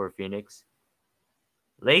for Phoenix.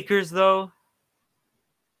 Lakers, though,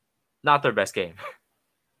 not their best game.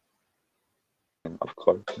 Of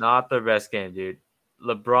course. Not their best game, dude.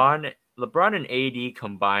 LeBron and AD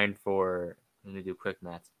combined for, let me do quick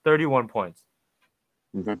math, 31 points.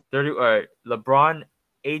 Mm-hmm. All right, LeBron,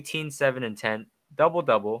 18, 7, and 10,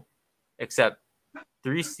 double-double, except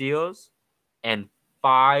 3 steals and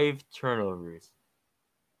 5 turnovers.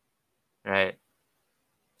 Right?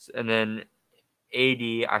 And then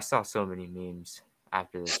AD, I saw so many memes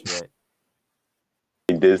after this, right?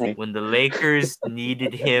 Disney. When the Lakers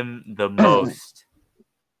needed him the most,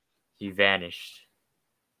 he vanished.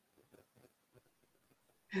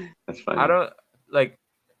 That's funny. I don't like.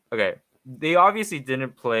 Okay, they obviously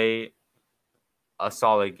didn't play a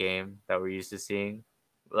solid game that we're used to seeing,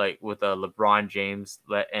 like with a LeBron James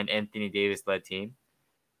and Anthony Davis led team.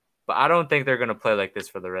 But I don't think they're gonna play like this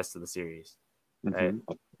for the rest of the series, right?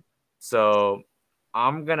 Mhm. So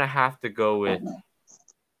I'm gonna have to go with.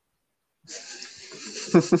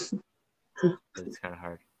 It's kind of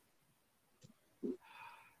hard.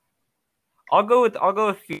 I'll go with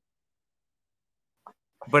Phoenix.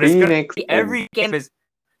 But it's gonna Phoenix.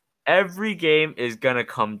 every game is gonna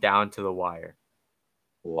come down to the wire.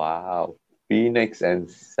 Wow. Phoenix and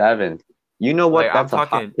 7. You know what? Like, I'm That's a hot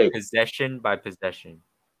talking take. possession by possession.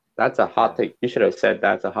 That's a hot take. You should have said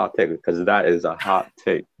that's a hot take because that is a hot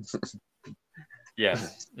take.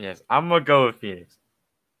 Yes. I'm gonna go with Phoenix.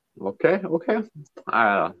 Okay.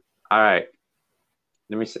 All right.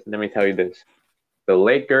 Let me tell you this. The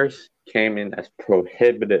Lakers came in as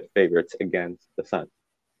prohibitive favorites against the Suns.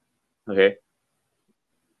 Okay.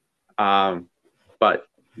 But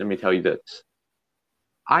let me tell you this.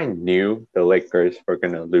 I knew the Lakers were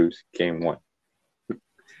gonna lose game 1.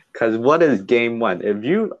 Because what is game 1? If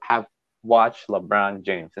you have watched LeBron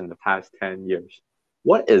James in the past 10 years,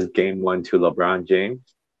 what is game 1 to LeBron James?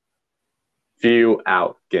 Few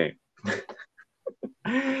out game.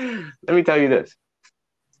 Let me tell you this.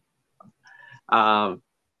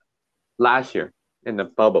 Last year in the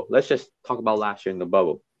bubble, let's just talk about last year in the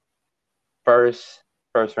bubble. First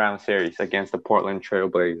round series against the Portland Trail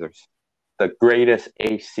Blazers, the greatest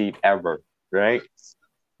 8 seed ever, right?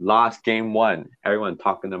 Lost game 1. Everyone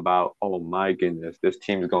talking about, oh my goodness, this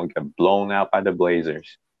team is going to get blown out by the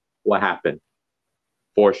Blazers. What happened?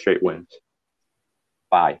 4 straight wins.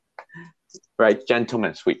 Bye. Right,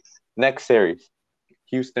 gentlemen sweep. Next series,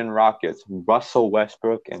 Houston Rockets, Russell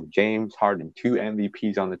Westbrook and James Harden, 2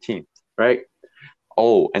 MVPs on the team, right?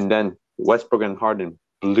 Oh, and then Westbrook and Harden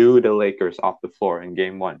blew the Lakers off the floor in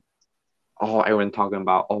game 1. Oh, everyone talking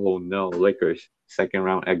about, oh no, Lakers, second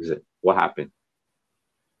round exit. What happened?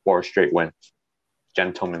 4 straight wins.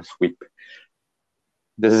 Gentlemen sweep.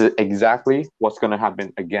 This is exactly what's going to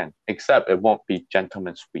happen again, except it won't be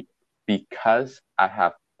gentlemen sweep because I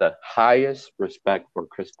have the highest respect for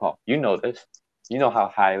Chris Paul. You know this. You know how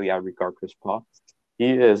highly I regard Chris Paul.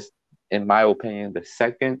 He is, in my opinion, the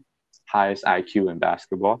second highest IQ in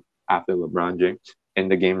basketball after LeBron James in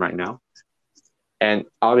the game right now. And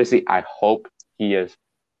obviously, I hope he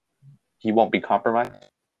won't be compromised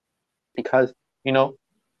because,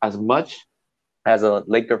 as much as a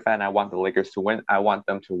Laker fan, I want the Lakers to win. I want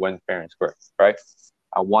them to win fair and square, right?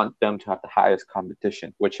 I want them to have the highest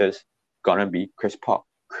competition, which is going to be Chris Paul.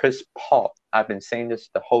 Chris Paul, I've been saying this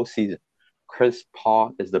the whole season. Chris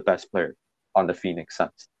Paul is the best player on the Phoenix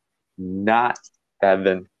Suns, not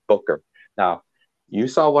Devin Booker. Now, you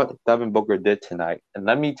saw what Devin Booker did tonight, and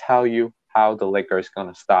let me tell you how the Lakers are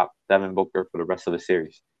going to stop Devin Booker for the rest of the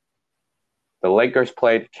series. The Lakers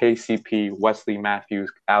played KCP, Wesley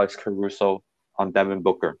Matthews, Alex Caruso on Devin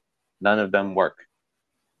Booker. None of them work.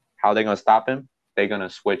 How are they going to stop him? They're going to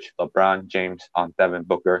switch LeBron James on Devin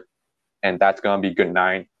Booker, and that's going to be good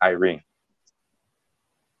night, Irene.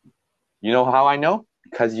 You know how I know?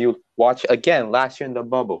 Because you watch again last year in the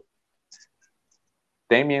bubble.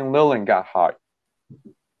 Damian Lillard got hot.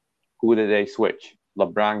 Who did they switch?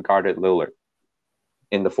 LeBron guarded Lillard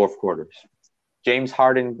in the fourth quarters. James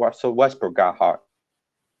Harden, Russell Westbrook got hot.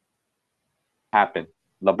 Happened.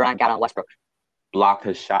 LeBron got on Westbrook. Blocked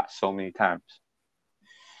his shot so many times.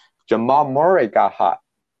 Jamal Murray got hot.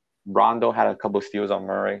 Rondo had a couple steals on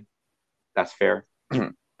Murray. That's fair.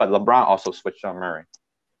 But LeBron also switched on Murray.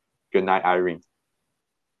 Good night, Irene.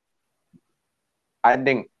 I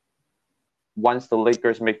think once the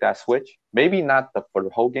Lakers make that switch, maybe not for the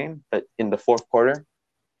whole game, but in the fourth quarter,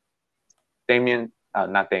 Devin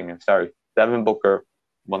Booker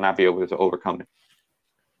will not be able to overcome it.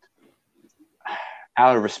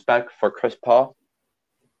 Out of respect for Chris Paul,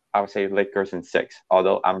 I would say Lakers in 6,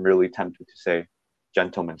 although I'm really tempted to say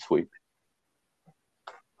gentleman sweep.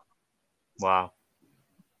 Wow.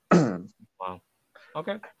 Wow.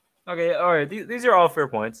 Okay. All right. These are all fair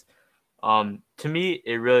points. To me,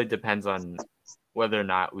 it really depends on whether or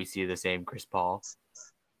not we see the same Chris Paul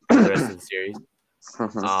for the rest of the series.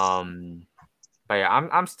 But yeah,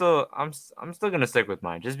 I'm still gonna stick with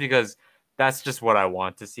mine just because that's just what I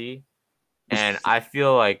want to see, and I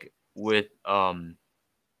feel like with how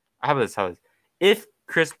about this? If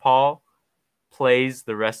Chris Paul plays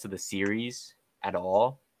the rest of the series at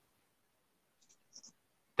all,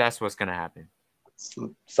 that's what's gonna happen.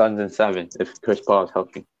 Suns in 7 if Chris Paul is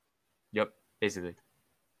healthy. Yep, basically.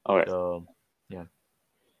 All right. So, yeah.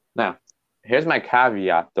 Now, here's my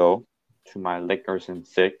caveat though to my Lakers in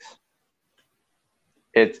 6.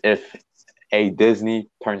 It's if A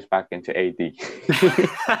Disney turns back into AD.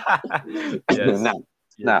 Yes.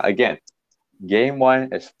 Now again, game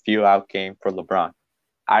 1 is feel out game for LeBron.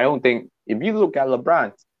 I don't think if you look at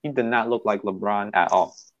LeBron, he did not look like LeBron at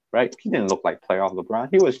all. Right? He didn't look like playoff LeBron.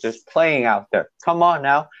 He was just playing out there. Come on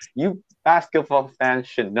now. You basketball fans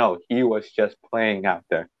should know he was just playing out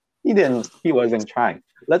there. He wasn't trying.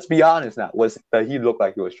 Let's be honest now. That he looked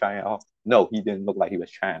like he was trying at all? No, he didn't look like he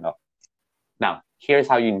was trying at all. Now, here's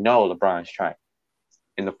how you know LeBron is trying.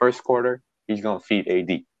 In the first quarter, he's gonna feed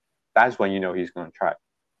AD. That's when you know he's gonna try.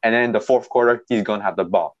 And then in the fourth quarter, he's gonna have the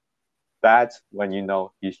ball. That's when you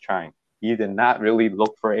know he's trying. He did not really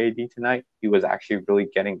look for AD tonight. He was actually really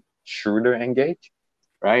getting Schroeder engaged,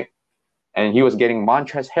 right? And he was getting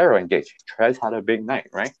Montrezl Harrell engaged. Trez had a big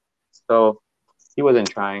night, right? So he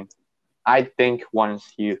wasn't trying. I think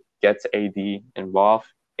once he gets AD involved,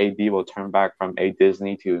 AD will turn back from A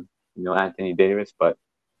Disney to Anthony Davis. But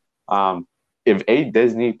if A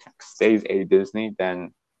Disney stays A Disney,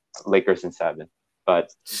 then Lakers in 7.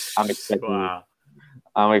 But I'm expecting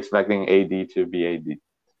AD to be AD.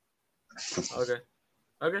 Okay.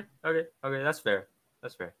 That's fair.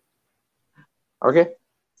 Okay.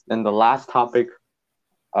 Then the last topic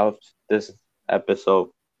of this episode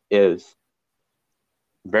is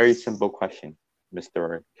very simple question,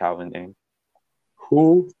 Mr. Calvin Ng.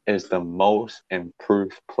 Who is the most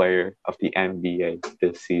improved player of the NBA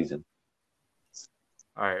this season?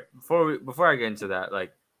 All right. Before I get into that,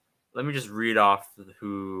 let me just read off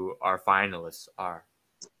who our finalists are.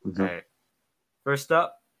 Mm-hmm. All right. First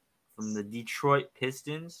up, from the Detroit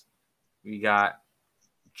Pistons, we got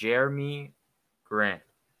Jeremy Grant.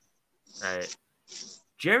 All right.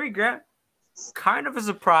 Jeremy Grant, kind of a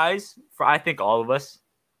surprise for I think all of us,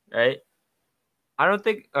 right? I don't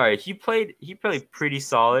think. All right, he played pretty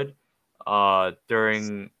solid,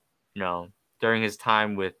 during his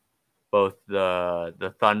time with both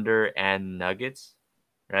the Thunder and Nuggets,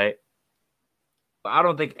 right? But I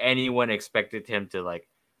don't think anyone expected him to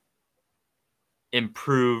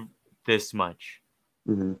improve this much,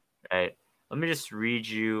 Mm-hmm. right? Let me just read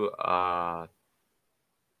you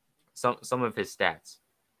some of his stats,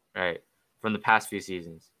 right, from the past few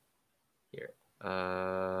seasons. Here,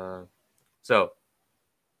 so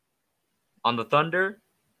on the Thunder,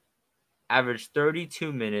 averaged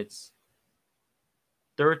 32 minutes,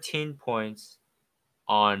 13 points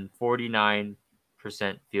on 49%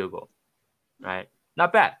 field goal, right?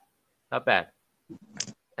 Not bad.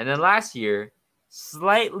 And then last year,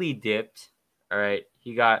 slightly dipped. All right,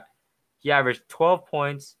 he averaged 12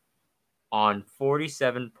 points on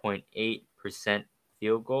 47.8%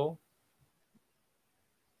 field goal,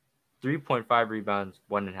 3.5 rebounds,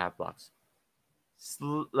 1.5 blocks.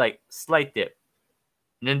 Slight dip.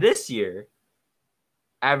 And then this year,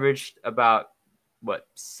 averaged about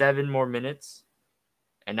 7 more minutes,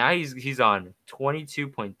 and now he's on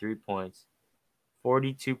 22.3 points,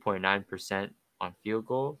 42.9% on field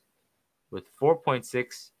goals, with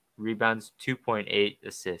 4.6 rebounds, 2.8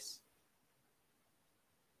 assists.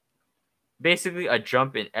 Basically, a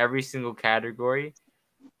jump in every single category,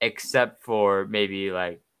 except for maybe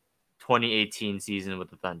 2018 season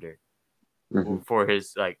with the Thunder, Mm-hmm. for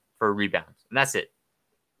his for rebounds, and that's it.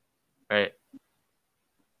 Right.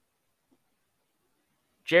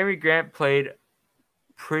 Jeremy Grant played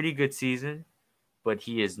pretty good season, but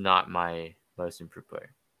he is not my most improved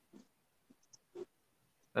player.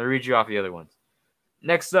 I'll read you off the other ones.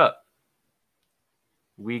 Next up,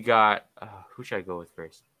 we got who should I go with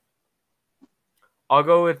first? I'll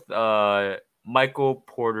go with Michael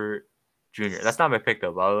Porter Jr. That's not my pick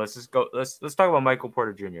though, but let's just go. Let's talk about Michael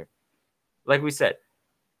Porter Jr. Like we said,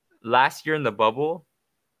 last year in the bubble,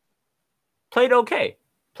 played okay,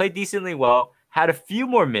 played decently well, had a few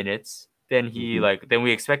more minutes than he than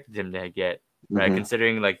we expected him to get, right? Mm-hmm.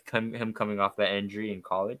 Considering him coming off that injury in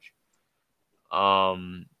college. I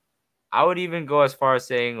would even go as far as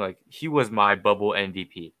saying he was my bubble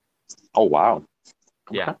MVP. Oh wow.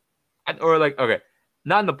 Okay. Yeah. Or okay,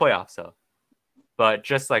 not in the playoffs though, but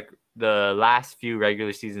just the last few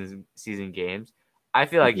regular season games, I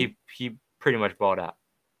feel like he pretty much balled out,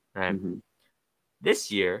 right? Mm-hmm.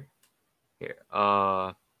 This year,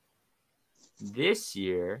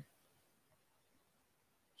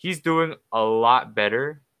 he's doing a lot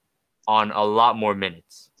better on a lot more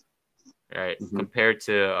minutes, right? Mm-hmm. Compared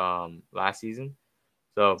to last season.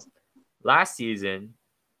 So last season,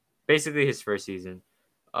 basically his first season,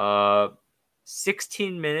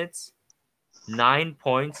 16 minutes, 9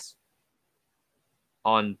 points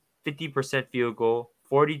on 50% field goal,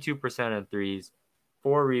 42% on threes,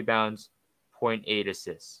 4 rebounds, 0.8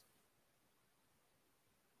 assists.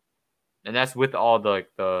 And that's with all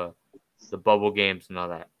the bubble games and all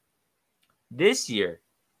that. This year,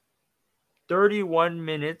 31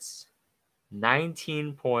 minutes,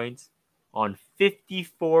 19 points on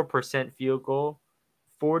 54% field goal,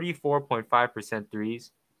 44.5%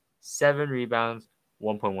 threes, 7 rebounds,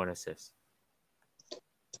 1.1 assists.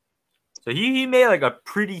 So he made like a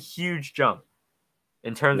pretty huge jump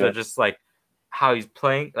in terms of just like how he's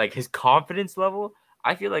playing, like his confidence level.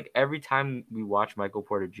 I feel like every time we watch Michael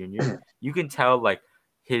Porter Jr., you can tell like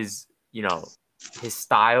his, his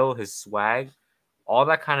style, his swag, all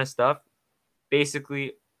that kind of stuff,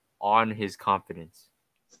 basically on his confidence.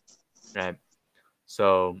 Right.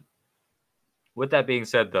 So with that being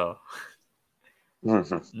said, though,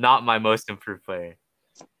 not my most improved player.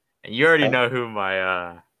 And you already know who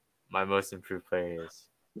my most improved player is.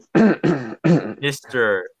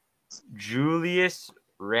 Mr. Julius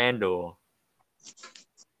Randle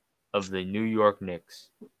of the New York Knicks.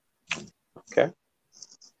 Okay.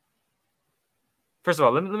 First of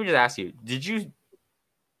all, let me just ask you: Did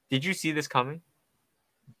you see this coming?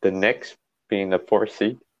 The Knicks being the 4th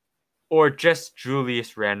seed, or just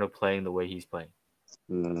Julius Randle playing the way he's playing?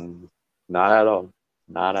 Not at all.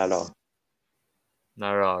 Not at all.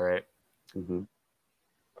 Not at all, right? Mm-hmm.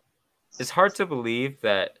 It's hard to believe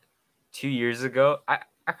that 2 years ago, I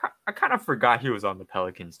kind of forgot he was on the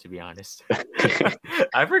Pelicans, to be honest.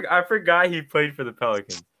 I forgot he played for the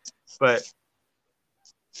Pelicans. But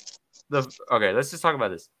let's just talk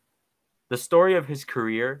about this. The story of his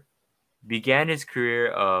career began his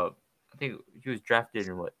career. I think he was drafted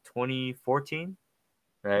in 2014,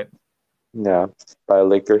 right? Yeah, by the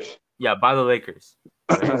Lakers. Yeah, by the Lakers.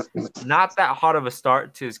 Right? Not that hot of a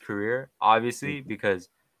start to his career, obviously, because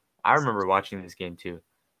I remember watching this game too.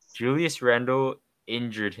 Julius Randle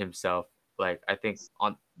injured himself, like I think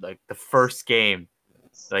on like the first game,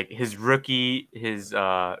 like his rookie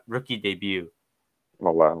debut.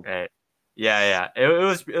 Oh wow! Right? Yeah. It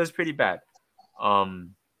was pretty bad.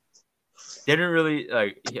 Didn't really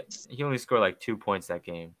he only scored like 2 points that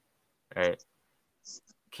game, right?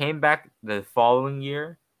 Came back the following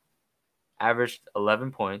year, averaged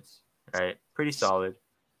 11 points, right? Pretty solid.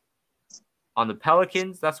 On the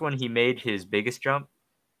Pelicans, that's when he made his biggest jump,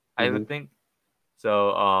 I would think.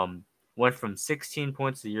 So went from 16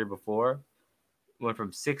 points the year before, went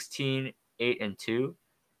from 16, 8 and 2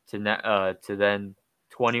 to then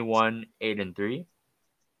 21, 8 and 3.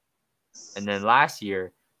 And then last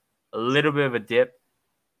year, a little bit of a dip,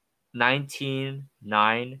 19,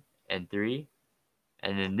 9 and 3.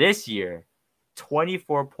 And then this year,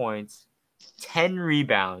 24 points, 10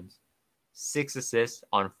 rebounds, 6 assists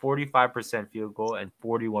on 45% field goal and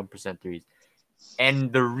 41% threes.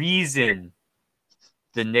 And the reason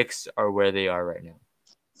the Knicks are where they are right now,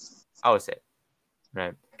 I would say,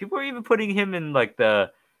 right? People are even putting him in like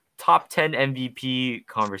the top 10 MVP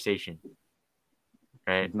conversation,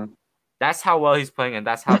 right? Mm-hmm. That's how well he's playing, and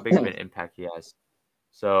that's how big of an impact he has.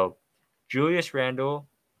 So Julius Randle,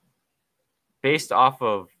 based off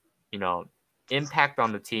of, impact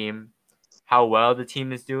on the team, how well the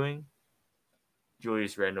team is doing,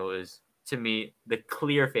 Julius Randle is, to me, the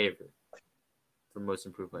clear favorite for most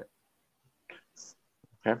improved player.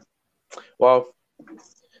 Okay. Well,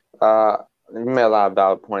 you made a lot of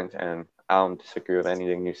valid points, and I don't disagree with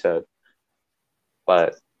anything you said.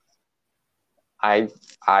 But I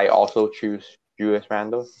also choose Julius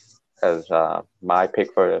Randle as my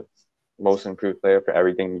pick for the most improved player for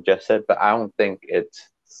everything you just said. But I don't think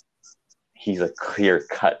he's a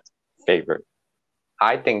clear-cut favorite.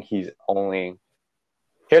 I think he's only...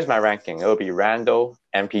 Here's my ranking. It'll be Randle,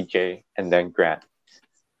 MPJ, and then Grant.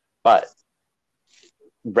 But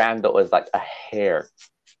Randle is like a hair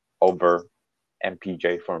over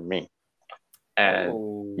MPJ for me.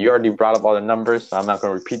 And you already brought up all the numbers, so I'm not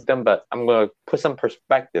going to repeat them, but I'm going to put some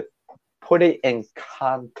perspective. Put it in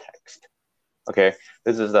context. Okay?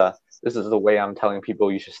 This is the way I'm telling people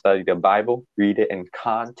you should study the Bible. Read it in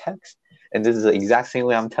context. And this is the exact same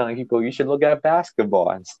way I'm telling people you should look at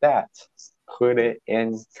basketball and stats. Put it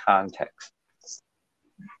in context.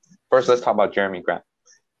 First, let's talk about Jerami Grant.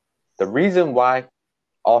 The reason why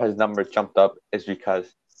all his numbers jumped up is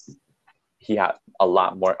because he had a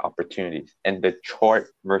lot more opportunities in Detroit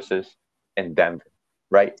versus in Denver,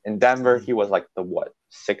 right? In Denver, he was like the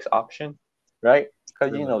 6th option, right?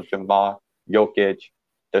 Because, Jamal, Jokic,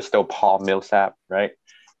 there's still Paul Millsap, right?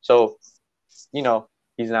 So, he's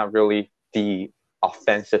not really the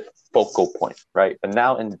offensive focal point, right? But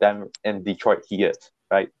now in Detroit, he is,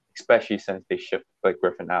 right? especially since they shipped Blake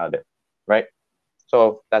Griffin out of there, right?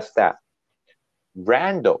 So that's that.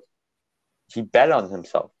 Randall, he bet on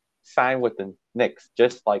himself, signed with the Knicks,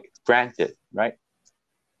 just like Grant did, right?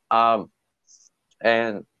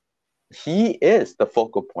 And he is the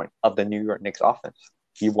focal point of the New York Knicks offense.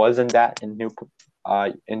 He wasn't that in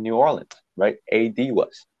New Orleans, right? AD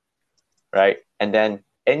was, right? And then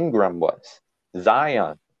Ingram was,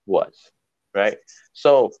 Zion was, right?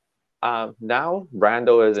 So now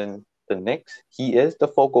Randall is in the Knicks. He is the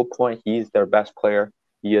focal point. He's their best player.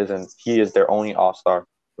 He is their only All-Star,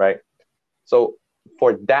 right? So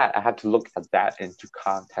for that, I have to look at that into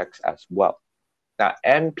context as well. Now,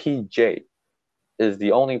 MPJ is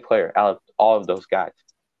the only player out of all of those guys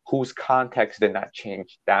whose context did not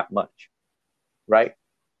change that much, right?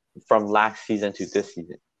 From last season to this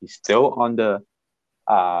season. He's still on the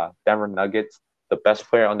Denver Nuggets. The best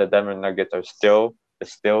player on the Denver Nuggets is still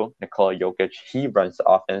Nikola Jokic. He runs the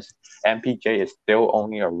offense. MPJ is still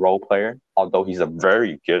only a role player, although he's a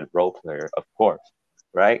very good role player, of course,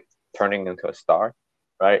 right? Turning into a star,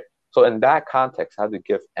 right? So in that context, I have to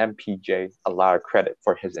give MPJ a lot of credit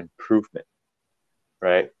for his improvement,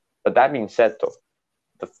 right? But that being said, though,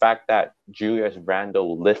 the fact that Julius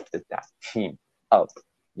Randle lifted that team up,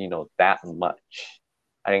 that much,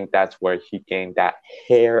 I think that's where he gained that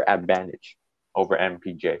hair advantage over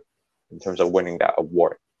MPJ in terms of winning that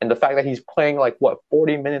award. And the fact that he's playing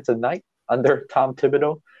 40 minutes a night under Tom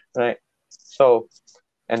Thibodeau, right? So,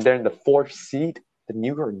 and then the 4th seed, the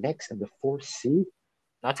New York Knicks in the 4th seed.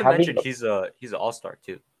 Not to mention he's an all-star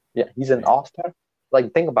too. Yeah, he's an all-star.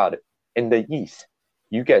 Think about it. In the East,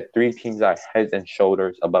 you get 3 teams that are heads and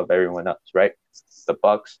shoulders above everyone else, right? The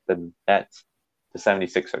Bucks, the Nets, the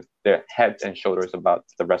 76ers. They're heads and shoulders above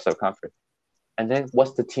the rest of the conference. And then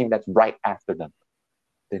what's the team that's right after them?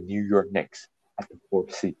 The New York Knicks at the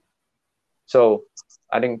 4th seed. So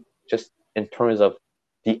I think just in terms of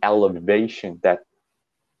the elevation that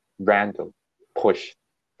Randall pushed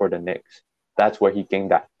for the Knicks, that's where he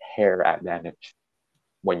gained that hair advantage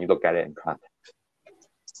when you look at it in context.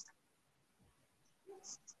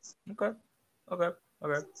 Okay.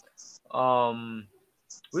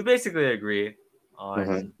 We basically agree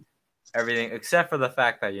on everything except for the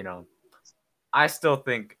fact that, I still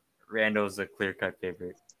think Randall's a clear-cut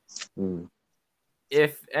favorite.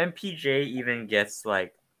 If MPJ even gets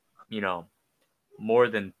more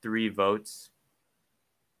than 3 votes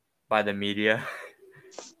by the media,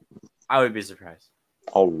 I would be surprised.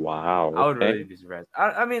 Oh, wow. Okay. I would really be surprised.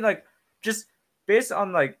 I mean, just based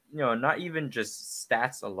on not even just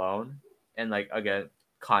stats alone and again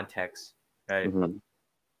context, right?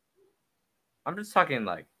 I'm just talking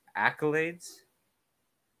accolades.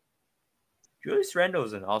 Julius Randle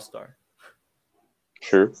is an all-star.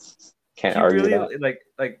 True. Can't argue that.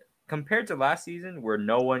 Like compared to last season where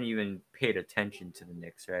no one even paid attention to the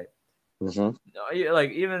Knicks, right?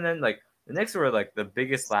 Even then, the Knicks were the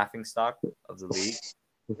biggest laughingstock of the league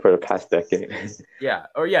for the past decade. Yeah,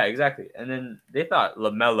 exactly. And then they thought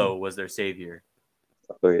LaMelo was their savior.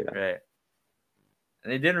 Oh yeah. Right.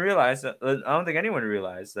 And they didn't realize that. I don't think anyone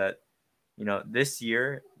realized that. This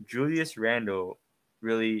year Julius Randle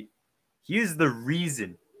really, he's the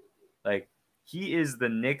reason. He is the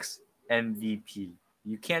Knicks MVP.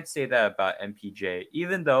 You can't say that about MPJ,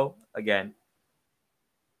 even though again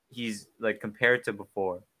he's compared to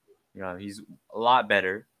before, he's a lot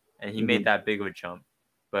better and he made that big of a jump.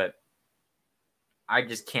 But I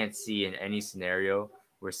just can't see in any scenario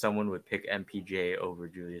where someone would pick MPJ over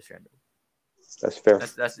Julius Randle. That's fair.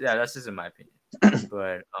 That's just in my opinion.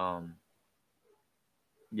 But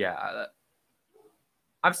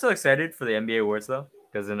I'm still excited for the NBA awards though,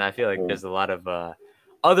 because then I feel like there's a lot of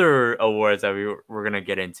other awards that we're gonna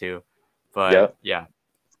get into. But yeah,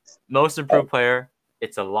 most improved player,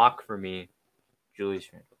 it's a lock for me, Julius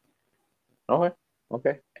Randle.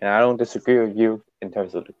 Okay. And I don't disagree with you in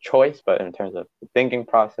terms of the choice, but in terms of the thinking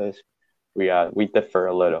process, we differ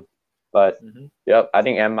a little. But I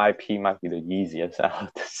think MIP might be the easiest out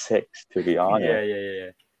of the 6, to be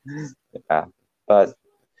honest. Yeah. But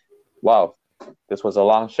wow, this was a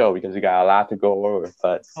long show because we got a lot to go over.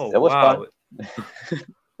 But it was fun.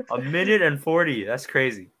 1:40. That's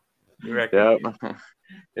crazy. You reckon?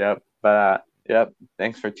 Yep. But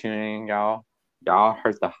thanks for tuning in, y'all. Y'all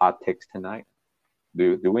heard the hot takes tonight.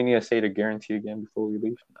 Do we need to say the guarantee again before we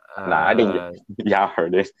leave? Nah, I didn't. Y'all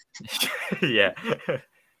heard it. Yeah.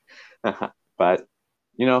 But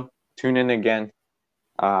tune in again.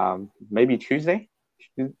 Maybe Tuesday.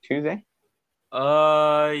 Tuesday.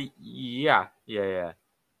 Yeah.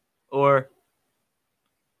 Or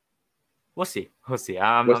we'll see.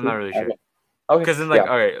 I'm not really sure. Okay. Because then, like,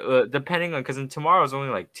 all right, depending on, because then tomorrow's only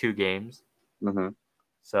like 2 games. Mm-hmm.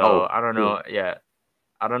 So I don't know. Yeah,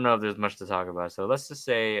 I don't know if there's much to talk about. So let's just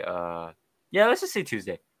say, let's just say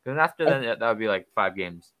Tuesday. Because after that would be like 5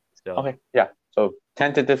 games. So Okay, yeah. So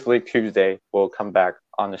tentatively Tuesday we'll come back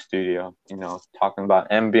on the studio, talking about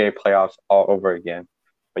NBA playoffs all over again.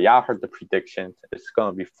 But y'all heard the predictions. It's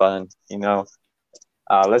gonna be fun,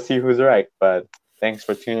 Let's see who's right. But thanks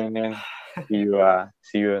for tuning in.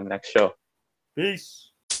 See you in the next show.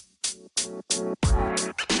 peace.